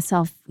say to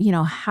myself,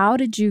 how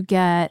did you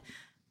get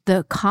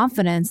the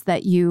confidence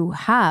that you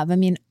have? I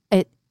mean,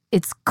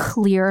 it's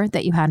clear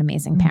that you had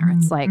amazing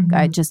parents.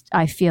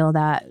 I feel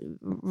that,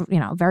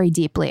 very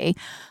deeply.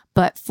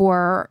 But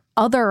for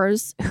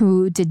others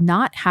who did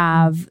not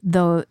have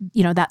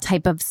that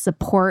type of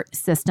support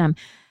system,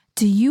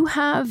 do you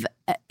have,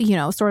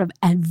 sort of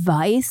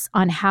advice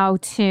on how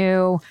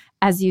to,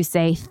 as you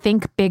say,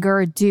 think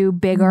bigger, do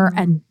bigger,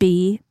 and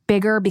be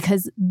bigger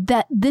because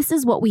this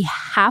is what we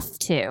have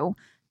to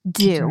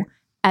do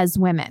as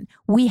women.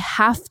 We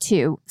have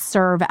to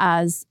serve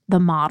as the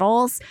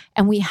models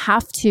and we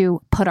have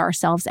to put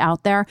ourselves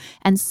out there.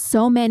 And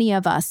so many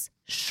of us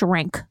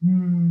shrink.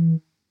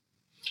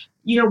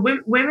 You know,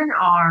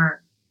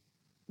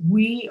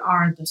 we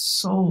are the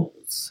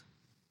souls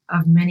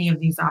of many of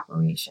these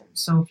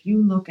operations. So if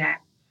you look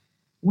at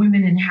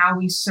women and how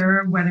we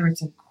serve, whether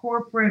it's in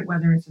corporate,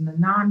 whether it's in the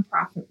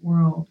nonprofit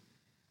world,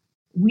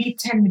 we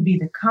tend to be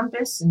the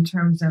compass in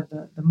terms of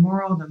the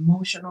moral, the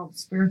emotional, the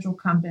spiritual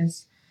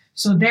compass.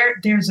 So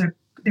there's a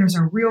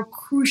real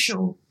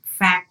crucial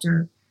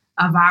factor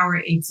of our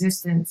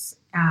existence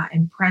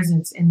and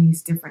presence in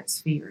these different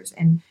spheres.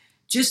 And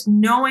just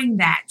knowing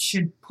that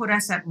should put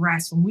us at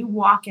rest. When we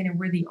walk in and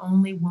we're the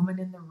only woman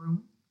in the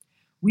room,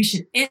 we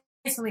should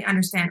instantly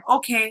understand,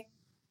 okay,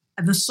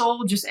 the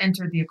soul just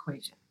entered the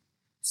equation.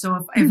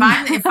 So if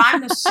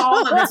I'm the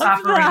soul of this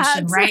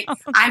operation, right,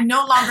 I'm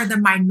no longer the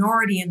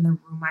minority in the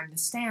room. I'm the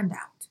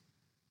standout,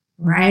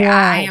 right?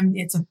 Wow.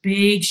 It's a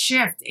big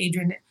shift,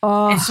 Adrienne.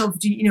 Oh. And so,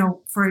 you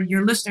know, for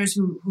your listeners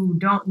who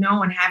don't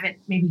know and haven't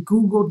maybe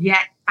Googled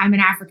yet, I'm an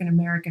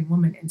African-American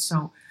woman. And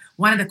so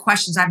one of the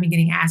questions I've been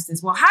getting asked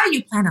is, well, how do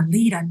you plan to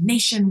lead a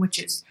nation which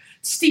is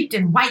steeped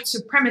in white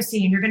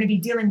supremacy and you're going to be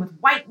dealing with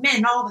white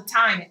men all the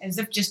time, as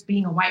if just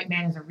being a white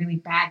man is a really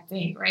bad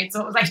thing, right? So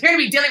it was like, you're going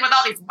to be dealing with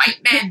all these white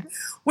men.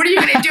 What are you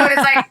going to do? And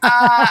it's like,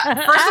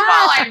 first of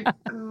all,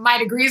 my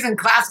degree is in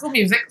classical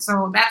music,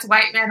 so that's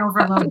white man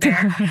overload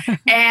there.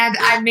 And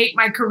I make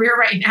my career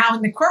right now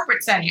in the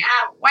corporate setting,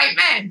 white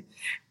men.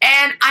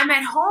 And I'm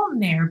at home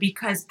there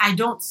because I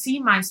don't see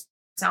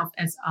myself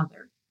as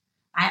other.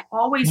 I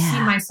always see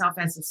myself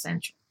as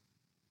essential.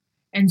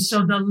 And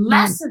so the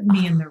less of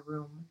me in the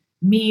room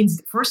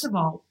means, first of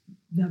all,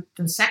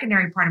 the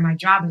secondary part of my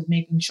job is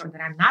making sure that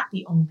I'm not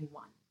the only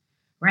one,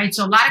 right?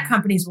 So a lot of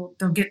companies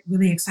they'll get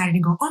really excited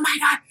and go, oh my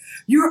God,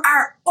 you're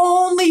our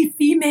only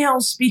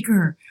female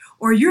speaker,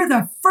 or you're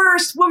the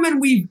first woman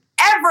we've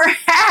ever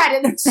had.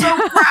 And they're so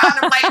proud.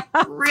 I'm like,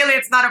 really,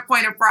 it's not a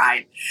point of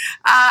pride.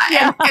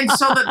 And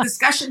so the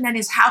discussion then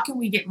is, how can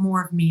we get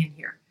more of me in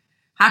here?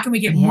 How can we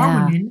get more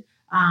women,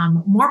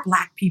 more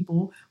Black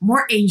people,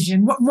 more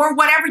Asian, more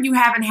whatever you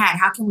haven't had?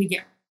 How can we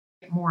get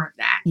more of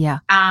that? Yeah.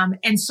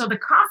 And so the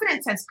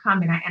confidence has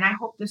come, and I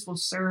hope this will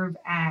serve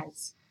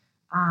as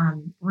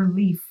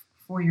relief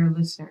for your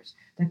listeners.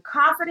 The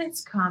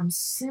confidence comes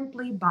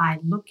simply by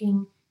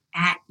looking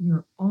at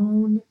your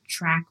own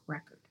track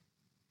record.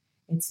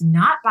 It's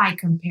not by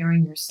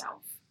comparing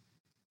yourself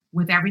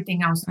with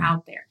everything else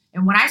out there.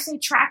 And when I say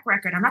track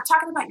record, I'm not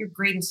talking about your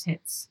greatest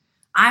hits.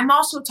 I'm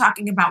also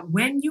talking about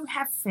when you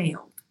have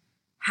failed,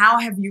 how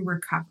have you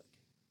recovered?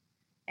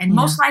 And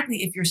most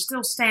likely, if you're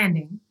still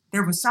standing,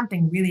 there was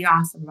something really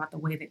awesome about the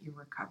way that you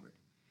recovered.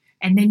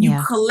 And then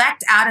you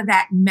collect out of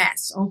that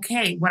mess.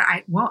 Okay,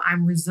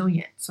 I'm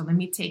resilient. So let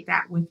me take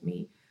that with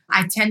me.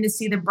 I tend to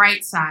see the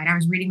bright side. I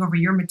was reading over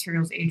your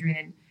materials, Adrienne,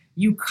 and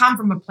you come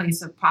from a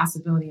place of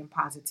possibility and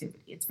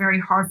positivity. It's very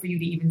hard for you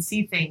to even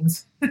see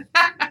things as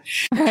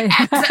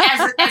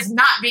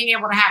not being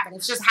able to happen.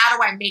 It's just, how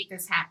do I make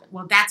this happen?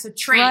 Well, that's a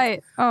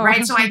trait,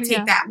 right? So I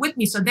take that with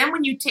me. So then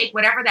when you take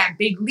whatever that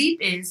big leap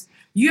is,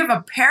 you have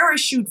a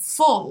parachute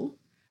full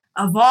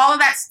of all of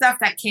that stuff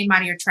that came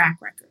out of your track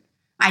record.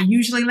 I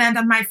usually land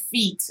on my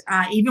feet.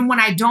 Even when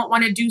I don't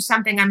want to do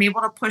something, I'm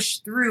able to push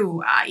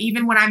through.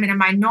 Even when I'm in a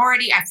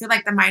minority, I feel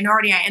like the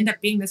minority, I end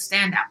up being the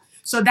standout.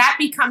 So that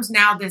becomes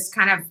now this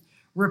kind of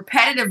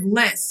repetitive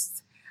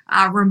list,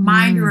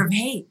 reminder of,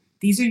 hey,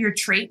 these are your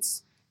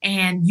traits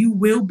and you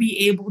will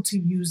be able to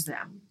use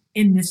them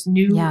in this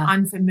new,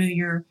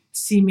 unfamiliar,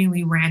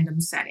 seemingly random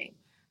setting.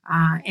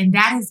 And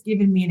that has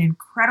given me an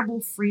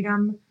incredible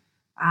freedom.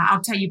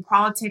 I'll tell you,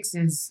 politics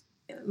is,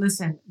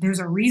 listen, there's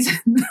a reason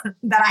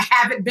that I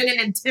haven't been in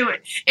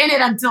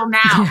it until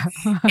now.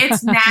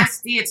 It's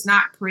nasty. It's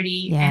not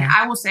pretty. And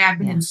I will say I've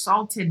been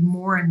insulted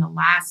more in the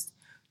last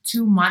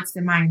 2 months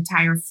than my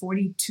entire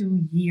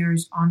 42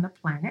 years on the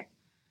planet.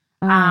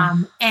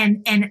 And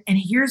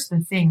here's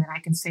the thing that I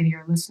can say to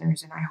your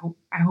listeners, and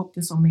I hope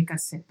this will make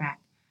us sit back.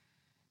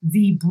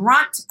 The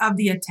brunt of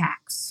the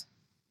attacks,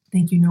 I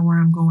think you know where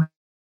I'm going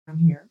from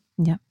here,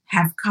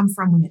 have come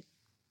from women.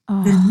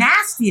 The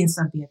nastiest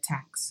of the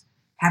attacks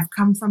have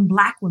come from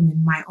Black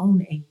women my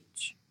own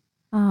age.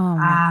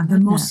 The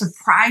most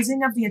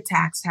surprising of the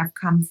attacks have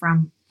come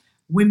from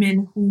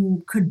women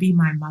who could be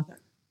my mother.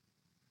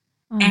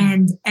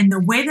 And the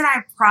way that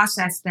I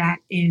process that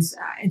is,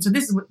 and so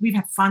this is what we've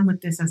had fun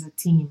with this as a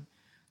team.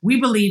 We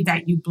believe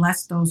that you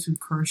bless those who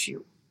curse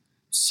you.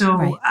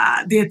 So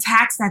the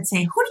attacks that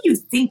say, who do you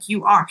think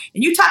you are?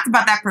 And you talked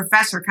about that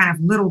professor kind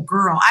of little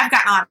girl. I've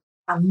gotten a lot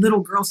of little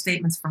girl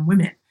statements from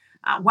women.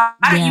 Why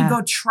don't you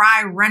go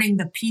try running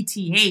the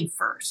PTA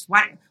first?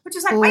 Which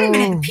is like, wait a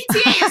minute, the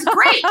PTA is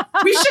great.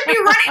 We should be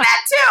running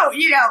that too,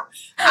 you know.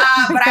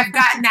 But I've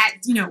gotten that,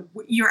 you know,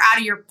 you're out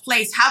of your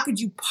place. How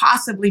could you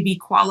possibly be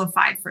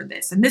qualified for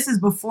this? And this is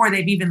before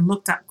they've even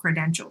looked up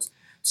credentials.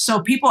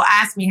 So people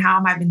ask me, how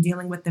am I been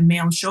dealing with the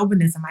male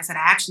chauvinism? I said,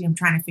 I actually am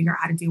trying to figure out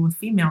how to deal with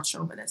female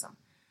chauvinism.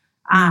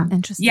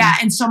 Interesting. Yeah.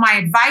 And so my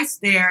advice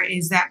there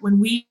is that when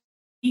we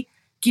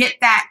get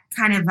that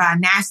kind of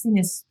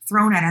nastiness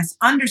thrown at us,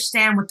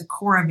 understand what the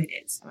core of it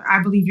is.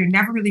 I believe you're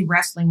never really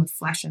wrestling with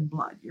flesh and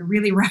blood. You're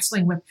really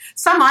wrestling with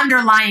some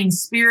underlying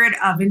spirit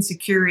of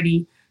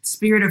insecurity,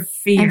 spirit of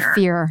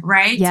fear.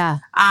 Right? Yeah.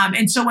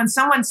 And so when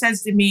someone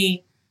says to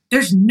me,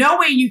 there's no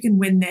way you can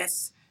win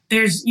this.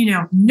 There's,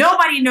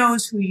 nobody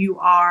knows who you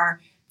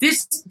are.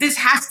 This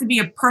has to be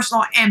a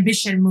personal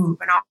ambition move.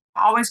 And I'll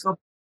always go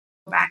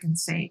back and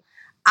say,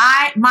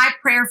 my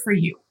prayer for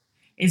you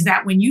is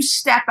that when you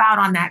step out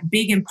on that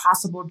big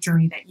impossible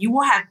journey, that you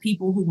will have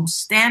people who will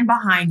stand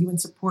behind you and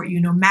support you,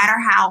 no matter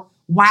how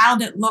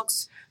wild it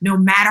looks, no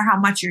matter how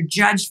much you're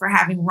judged for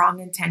having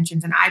wrong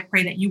intentions. And I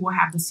pray that you will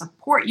have the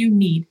support you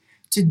need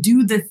to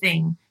do the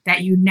thing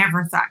that you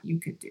never thought you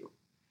could do.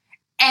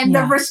 And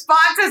the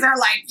responses are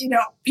like,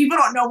 people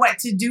don't know what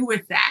to do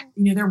with that.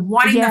 They're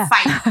wanting to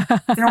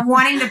fight. They're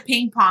wanting the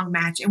ping pong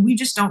match, and we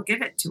just don't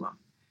give it to them.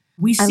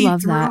 We see through,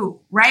 that.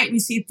 Right? We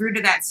see through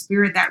to that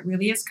spirit that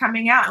really is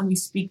coming out, and we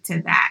speak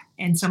to that.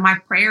 And so my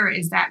prayer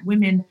is that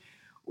women,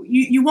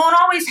 you won't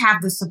always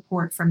have the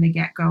support from the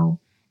get-go,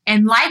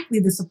 and likely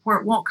the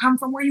support won't come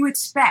from where you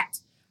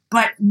expect.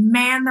 But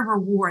man, the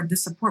reward, the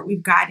support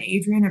we've gotten,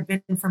 Adrienne, have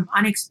been from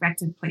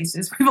unexpected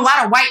places. We have a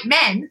lot of white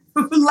men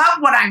who love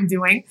what I'm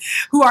doing,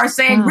 who are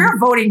saying, we're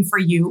voting for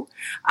you.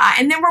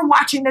 And then we're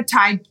watching the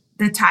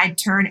tide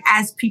turn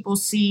as people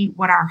see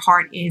what our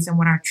heart is and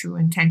what our true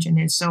intention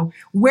is. So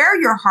wear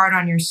your heart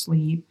on your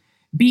sleeve,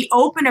 be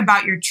open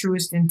about your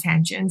truest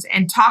intentions,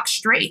 and talk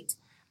straight.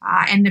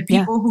 And the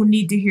people who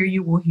need to hear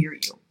you will hear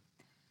you.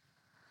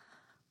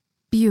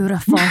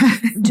 Beautiful.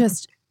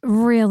 Just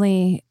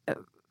really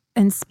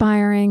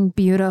inspiring,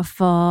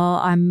 beautiful.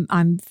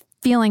 I'm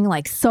feeling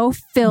like so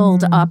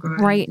filled up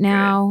right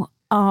now.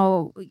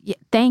 Oh,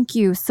 thank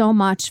you so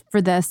much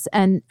for this.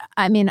 And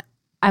I mean,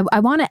 I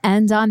want to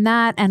end on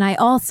that. And I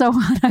also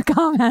want to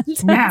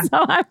comment. Yeah.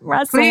 So I'm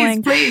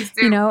wrestling, please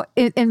do.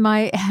 In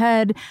my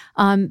head,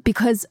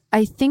 because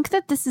I think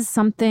that this is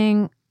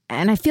something,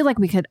 and I feel like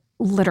we could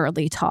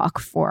literally talk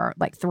for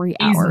like 3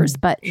 hours,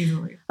 but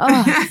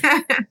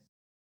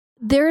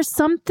there's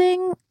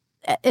something,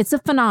 it's a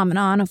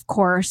phenomenon, of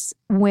course,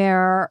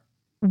 where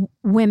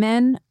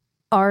women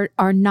are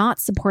not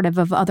supportive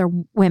of other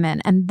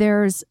women. And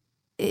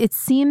it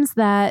seems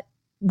that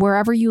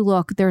wherever you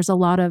look, there's a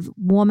lot of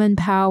woman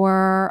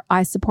power.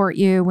 I support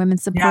you, women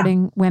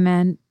supporting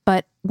women.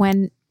 But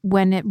when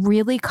it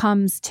really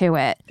comes to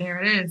it,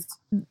 there it is.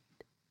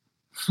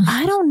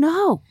 I don't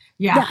know.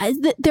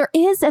 There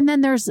is, and then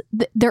there's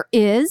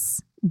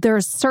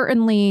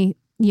certainly,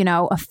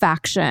 a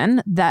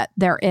faction that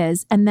there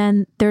is. And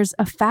then there's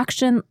a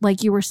faction,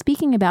 like you were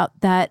speaking about,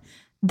 that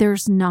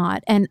there's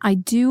not. And I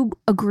do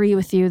agree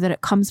with you that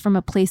it comes from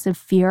a place of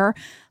fear,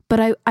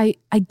 but I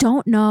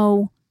don't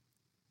know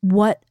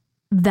what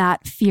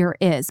that fear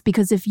is.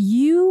 Because if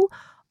you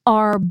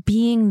are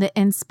being the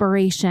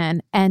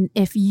inspiration, and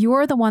if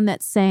you're the one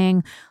that's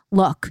saying,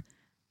 look,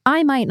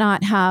 I might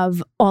not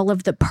have all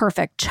of the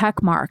perfect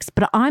check marks,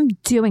 but I'm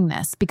doing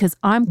this because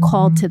I'm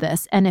called to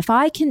this. And if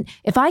I can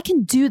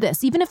do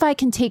this, even if I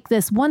can take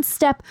this one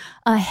step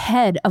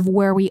ahead of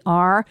where we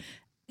are,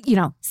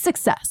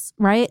 success,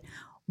 right?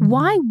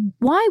 Why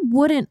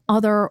wouldn't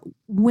other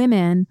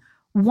women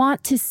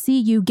want to see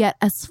you get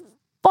as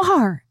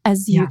far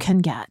as you can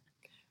get?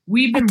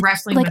 We've been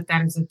wrestling with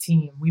that as a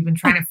team. We've been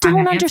trying to find an answer.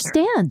 I don't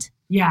understand.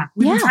 Yeah,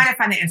 we've been trying to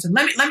find the answer.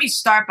 Let me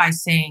start by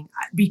saying,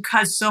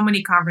 because so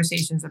many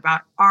conversations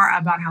about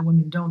how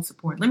women don't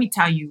support. Let me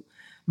tell you,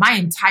 my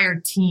entire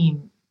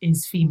team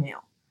is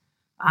female.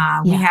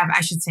 We have,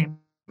 I should say,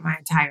 my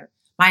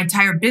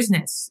entire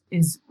business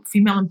is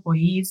female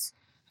employees,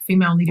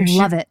 female leadership.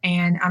 Love it.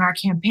 And on our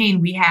campaign,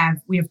 we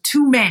have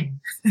 2 men,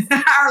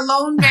 our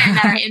lone men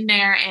that are in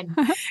there,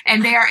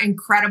 and they are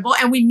incredible.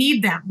 And we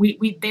need them. They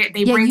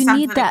bring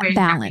something to the equation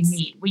that we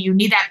need. You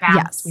need that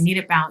balance. Yes. We need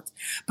it balanced.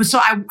 But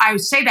so I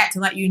would say that to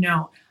let you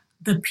know,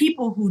 the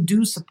people who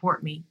do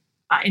support me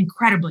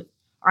incredibly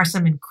are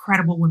some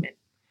incredible women.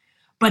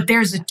 But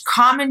there's a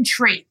common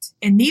trait,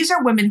 and these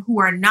are women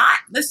who are not,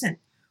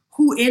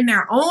 who in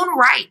their own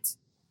right,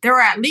 there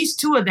are at least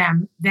 2 of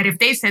them that if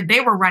they said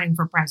they were running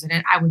for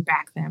president, I would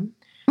back them.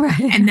 Right.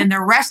 And then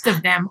the rest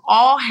of them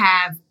all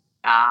have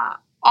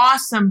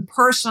awesome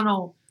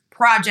personal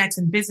projects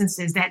and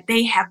businesses that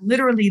they have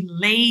literally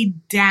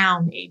laid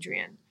down,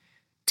 Adrienne,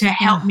 to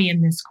help me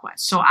in this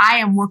quest. So I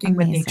am working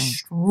with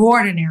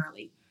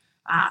extraordinarily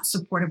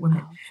supportive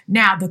women.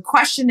 Now, the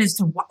question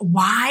is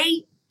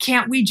why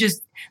can't we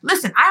just,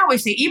 I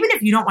always say, even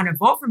if you don't want to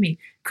vote for me,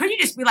 could you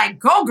just be like,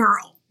 go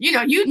girl? You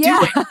do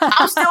it.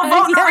 I'm still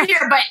voting over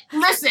here, but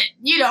listen,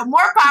 more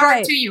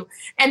power to you.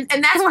 And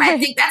that's what I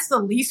think, that's the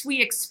least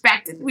we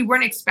expected. We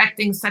weren't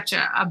expecting such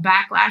a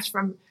backlash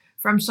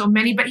from so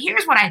many, but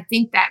here's what I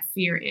think that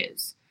fear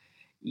is.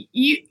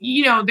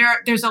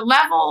 There's a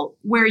level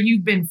where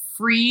you've been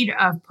freed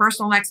of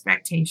personal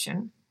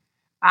expectation,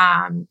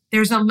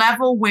 There's a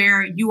level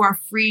where you are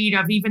freed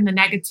of even the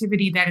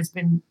negativity that has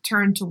been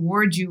turned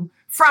towards you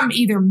from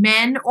either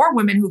men or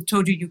women who've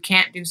told you you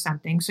can't do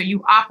something. So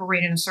you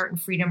operate in a certain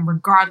freedom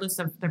regardless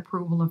of the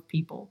approval of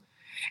people.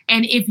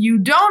 And if you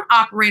don't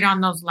operate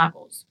on those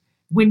levels,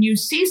 when you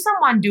see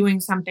someone doing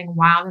something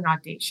wild and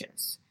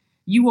audacious,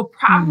 you will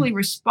probably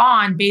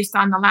respond based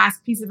on the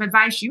last piece of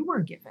advice you were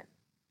given.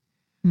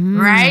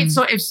 Right?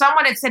 So if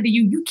someone had said to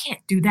you, you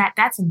can't do that,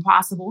 that's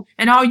impossible,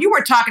 and all you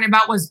were talking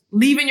about was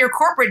leaving your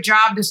corporate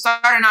job to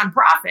start a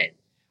nonprofit,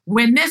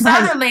 when this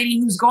other lady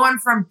who's going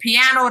from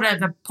piano to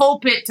the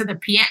pulpit to the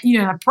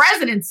piano, the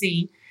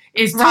presidency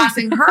is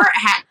tossing her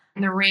hat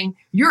in the ring,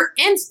 your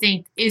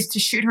instinct is to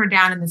shoot her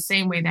down in the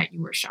same way that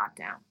you were shot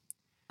down.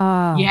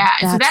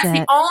 So that's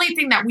the only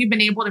thing that we've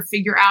been able to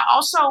figure out.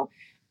 Also,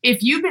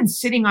 if you've been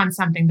sitting on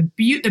something,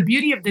 the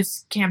beauty of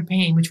this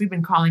campaign, which we've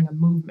been calling a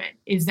movement,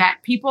 is that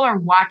people are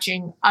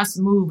watching us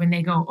move and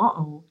they go,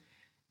 uh-oh,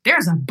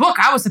 there's a book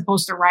I was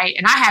supposed to write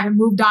and I haven't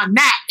moved on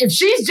that. If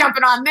she's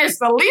jumping on this,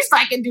 the least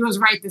I can do is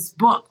write this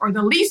book, or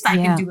the least I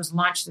can do is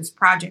launch this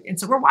project. And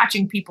so we're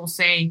watching people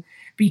say,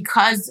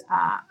 because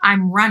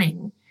I'm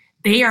running,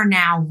 they are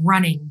now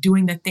running,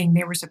 doing the thing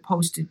they were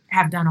supposed to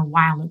have done a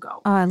while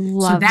ago. Oh, I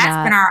love that. So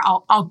that's been our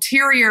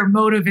ulterior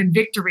motive and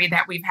victory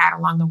that we've had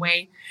along the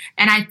way.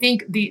 And I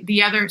think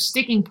the other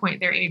sticking point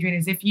there, Adrienne,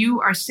 is if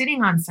you are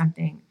sitting on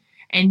something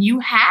and you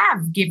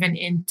have given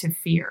in to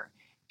fear,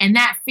 and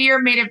that fear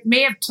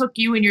may have took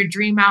you and your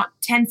dream out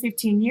 10,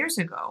 15 years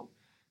ago,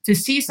 to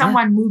see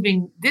someone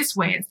moving this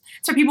way.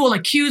 So people will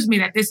accuse me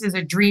that this is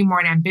a dream or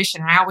an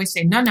ambition. And I always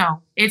say,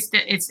 no, it's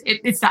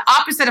the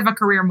opposite of a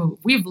career move.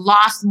 We've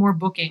lost more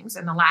bookings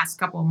in the last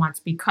couple of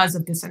months because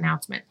of this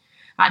announcement.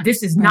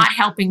 This is not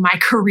helping my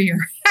career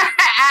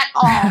at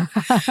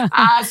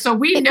all. So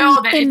we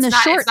know that it's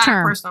not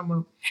a personal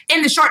move.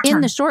 In the short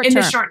term.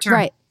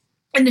 Right.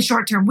 In the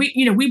short term,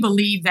 we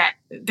believe that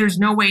there's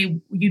no way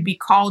you'd be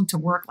called to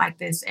work like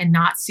this and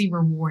not see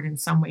reward in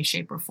some way,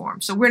 shape, or form.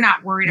 So we're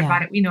not worried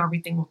about it. We know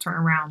everything will turn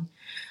around.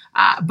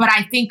 But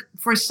I think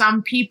for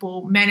some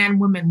people, men and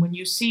women, when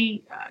you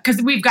see,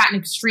 because we've gotten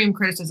extreme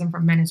criticism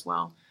from men as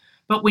well,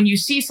 but when you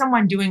see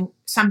someone doing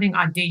something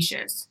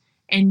audacious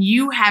and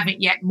you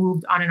haven't yet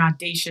moved on an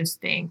audacious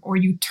thing, or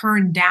you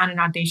turn down an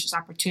audacious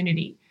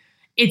opportunity,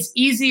 it's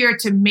easier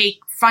to make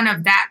fun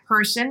of that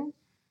person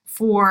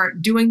for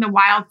doing the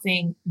wild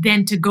thing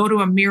than to go to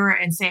a mirror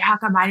and say, how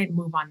come I didn't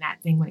move on that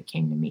thing when it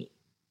came to me?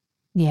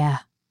 Yeah.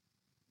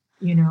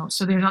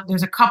 So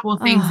there's a couple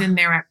of things in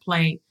there at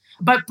play.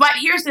 But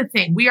here's the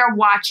thing. We are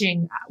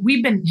watching.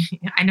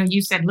 I know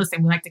you said,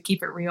 listen, we like to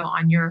keep it real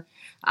on your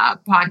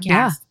podcast.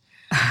 Yeah.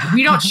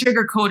 We don't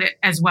sugarcoat it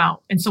as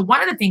well. And so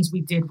one of the things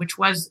we did, which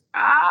was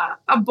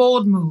a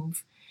bold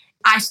move,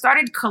 I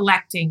started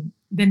collecting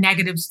the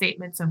negative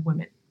statements of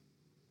women.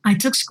 I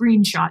took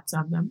screenshots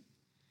of them.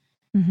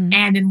 Mm-hmm.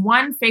 And in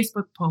one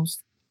Facebook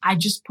post, I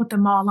just put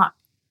them all up.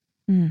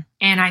 And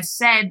I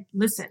said,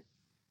 listen,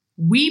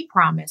 we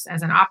promise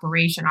as an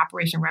Operation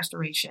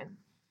Restoration,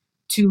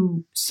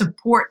 to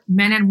support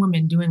men and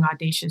women doing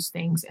audacious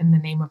things in the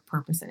name of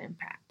purpose and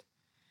impact.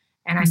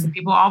 And I said,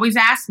 people always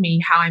ask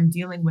me how I'm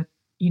dealing with,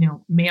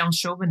 male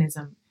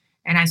chauvinism.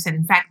 And I said,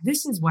 in fact,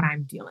 this is what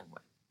I'm dealing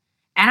with.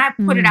 And I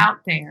put it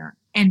out there,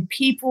 and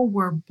people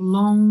were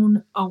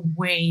blown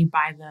away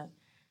by the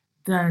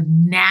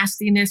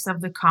nastiness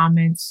of the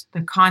comments,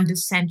 the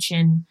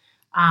condescension,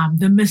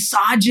 the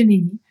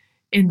misogyny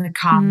in the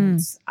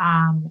comments.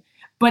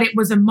 But it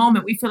was a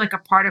moment. We feel like a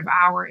part of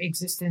our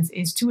existence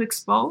is to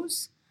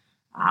expose,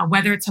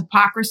 whether it's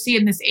hypocrisy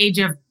in this age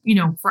of,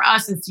 for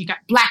us, it's you got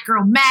Black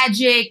girl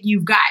magic,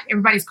 you've got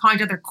everybody's calling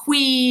each other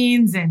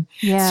queens, and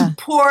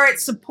support,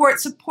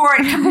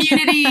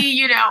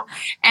 community,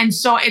 And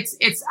so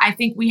it's, I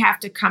think we have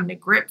to come to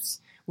grips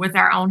with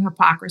our own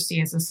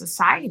hypocrisy as a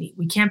society.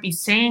 We can't be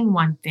saying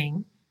one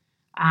thing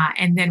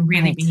and then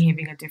really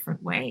behaving a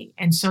different way.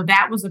 And so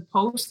that was a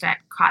post that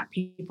caught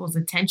people's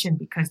attention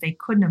because they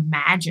couldn't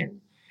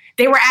imagine.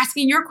 They were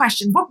asking your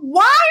question, but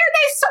why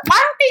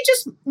don't they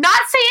just not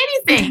say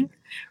anything,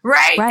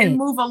 right? And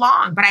move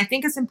along. But I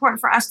think it's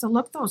important for us to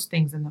look those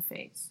things in the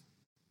face.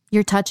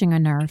 You're touching a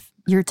nerve.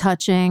 You're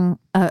touching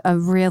a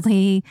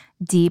really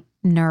deep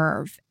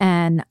nerve.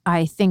 And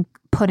I think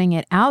putting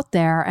it out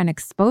there and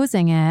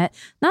exposing it,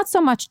 not so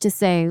much to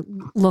say,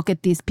 look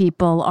at these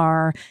people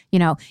are,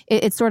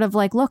 it's sort of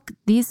like, look,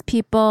 these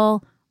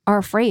people are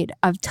afraid.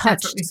 I've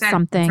touched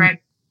something.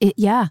 That's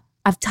right.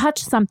 I've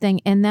touched something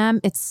in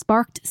them. It's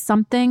sparked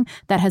something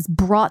that has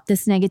brought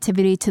this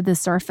negativity to the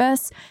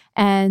surface.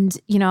 And,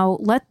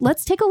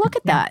 let's take a look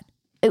at that.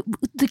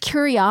 The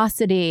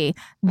curiosity,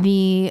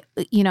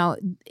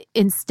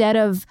 instead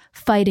of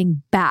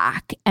fighting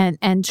back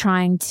and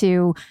trying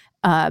to,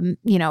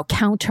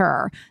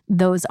 counter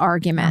those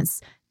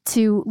arguments,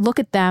 to look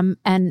at them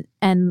and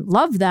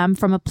love them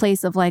from a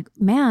place of like,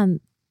 man,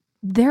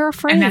 they're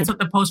afraid. And that's what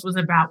the post was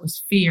about,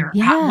 was fear.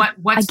 Yeah,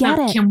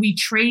 can we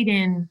trade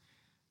in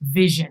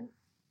vision?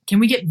 Can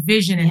we get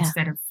vision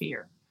instead of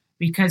fear?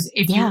 Because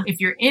if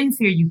you're in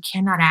fear, you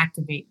cannot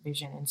activate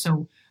vision. And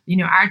so,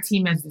 our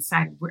team has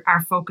decided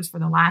our focus for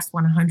the last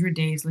 100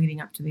 days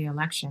leading up to the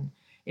election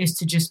is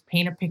to just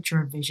paint a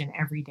picture of vision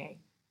every day.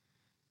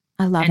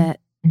 I love it.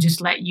 And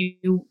just let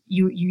you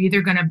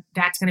either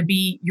that's going to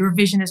be your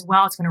vision as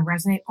well. It's going to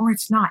resonate or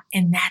it's not.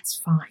 And that's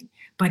fine.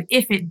 But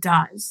if it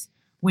does,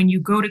 when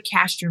you go to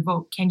cast your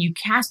vote, can you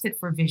cast it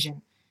for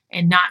vision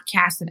and not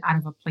cast it out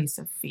of a place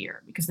of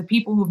fear? Because the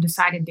people who have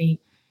decided they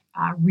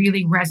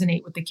really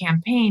resonate with the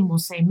campaign will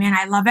say, man,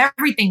 I love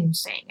everything you're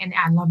saying and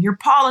I love your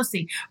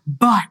policy,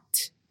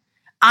 but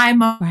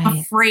I'm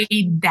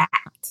afraid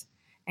that.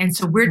 And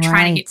so we're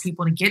trying to get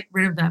people to get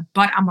rid of the,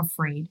 but I'm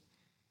afraid,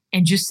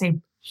 and just say,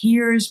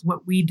 here's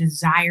what we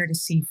desire to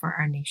see for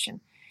our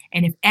nation.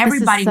 And if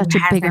everybody who has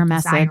that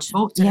desire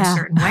votes in a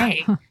certain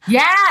way,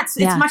 it's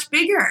much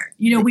bigger.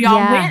 We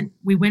all win.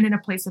 We win in a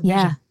place of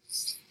vision.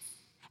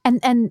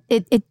 And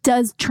it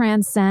does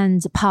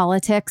transcend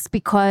politics,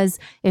 because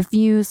if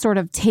you sort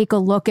of take a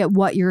look at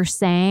what you're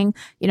saying,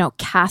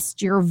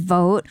 cast your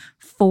vote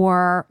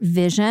for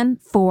vision,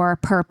 for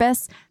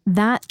purpose,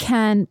 that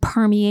can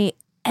permeate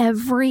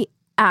every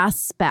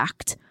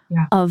aspect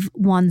of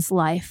one's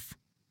life.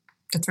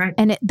 That's right.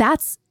 And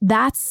that's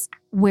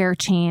where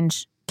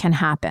change can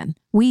happen.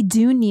 We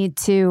do need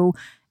to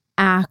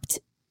act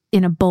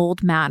in a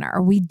bold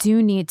manner. We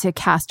do need to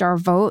cast our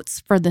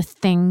votes for the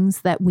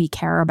things that we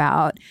care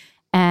about.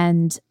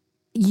 And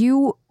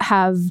you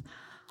have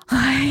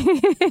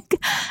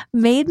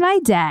made my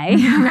day,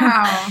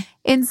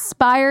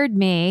 inspired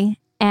me,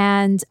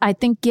 and I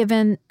think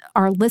given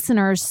our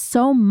listeners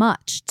so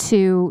much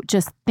to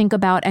just think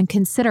about and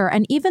consider.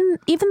 And even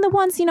the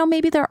ones,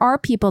 maybe there are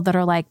people that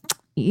are like,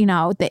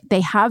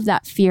 they have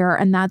that fear,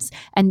 and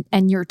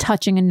and you're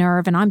touching a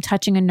nerve, and I'm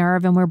touching a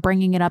nerve, and we're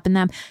bringing it up in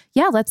them.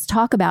 Yeah, let's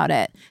talk about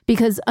it,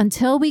 because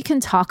until we can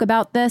talk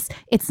about this,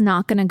 it's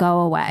not going to go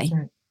away. That's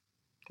right.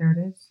 There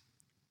it is.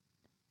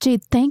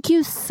 Jade, thank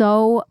you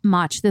so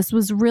much. This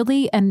was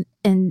really an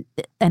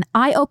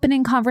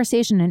eye-opening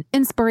conversation, an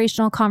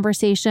inspirational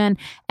conversation,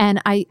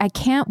 and I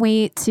can't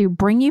wait to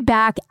bring you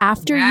back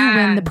after you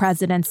win the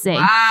presidency.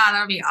 Wow, that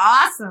would be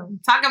awesome.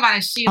 Talk about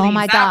a She Leads. Oh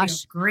my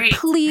gosh. Great.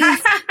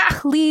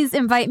 Please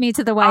invite me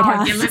to the White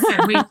House. Yeah,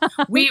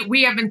 listen,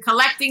 we have been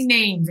collecting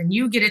names, and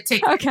you get a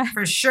ticket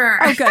for sure.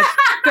 Oh,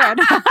 good.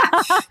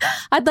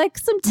 I'd like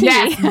some tea.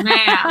 Yes,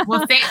 ma'am.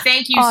 Well,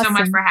 thank you so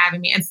much for having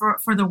me, and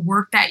for the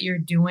work that you're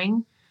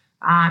doing.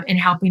 And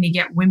helping to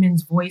get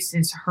women's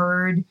voices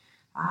heard,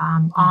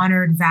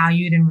 honored,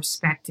 valued, and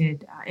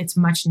respected. It's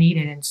much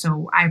needed. And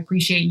so I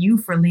appreciate you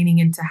for leaning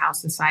into how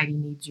society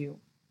needs you.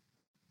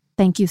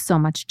 Thank you so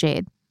much,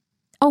 Jade.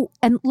 Oh,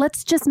 and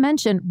let's just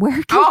mention,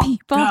 where can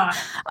people... God.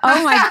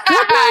 Oh, my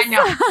goodness. I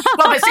know.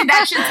 Well, but see,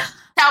 that should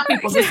tell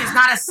people this is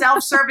not a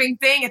self-serving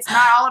thing. It's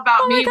not all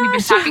about me. We've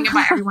been talking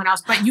about everyone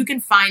else. But you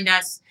can find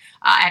us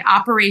at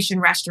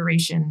Operation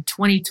Restoration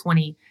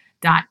 2020.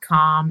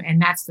 .com, and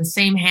that's the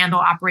same handle,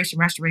 Operation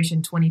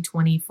Restoration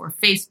 2020, for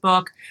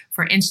Facebook,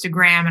 for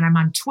Instagram, and I'm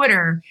on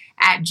Twitter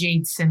at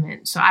Jade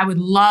Simmons. So I would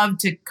love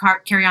to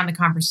carry on the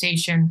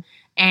conversation,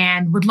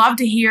 and would love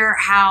to hear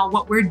how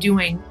what we're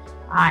doing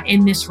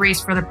in this race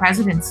for the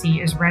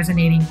presidency is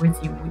resonating with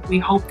you. We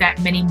hope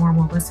that many more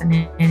will listen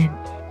in and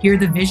hear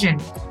the vision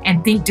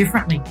and think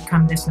differently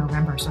come this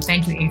November. So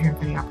thank you, Adrienne,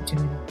 for the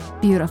opportunity.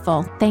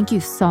 Beautiful. Thank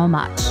you so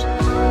much.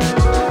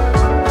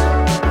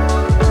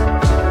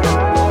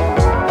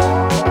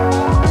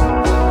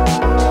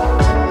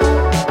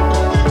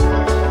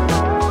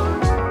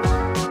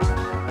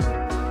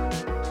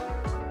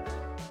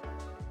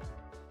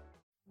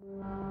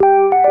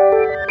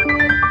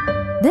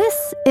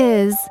 This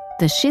is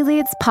the She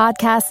Leads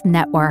Podcast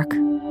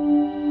Network.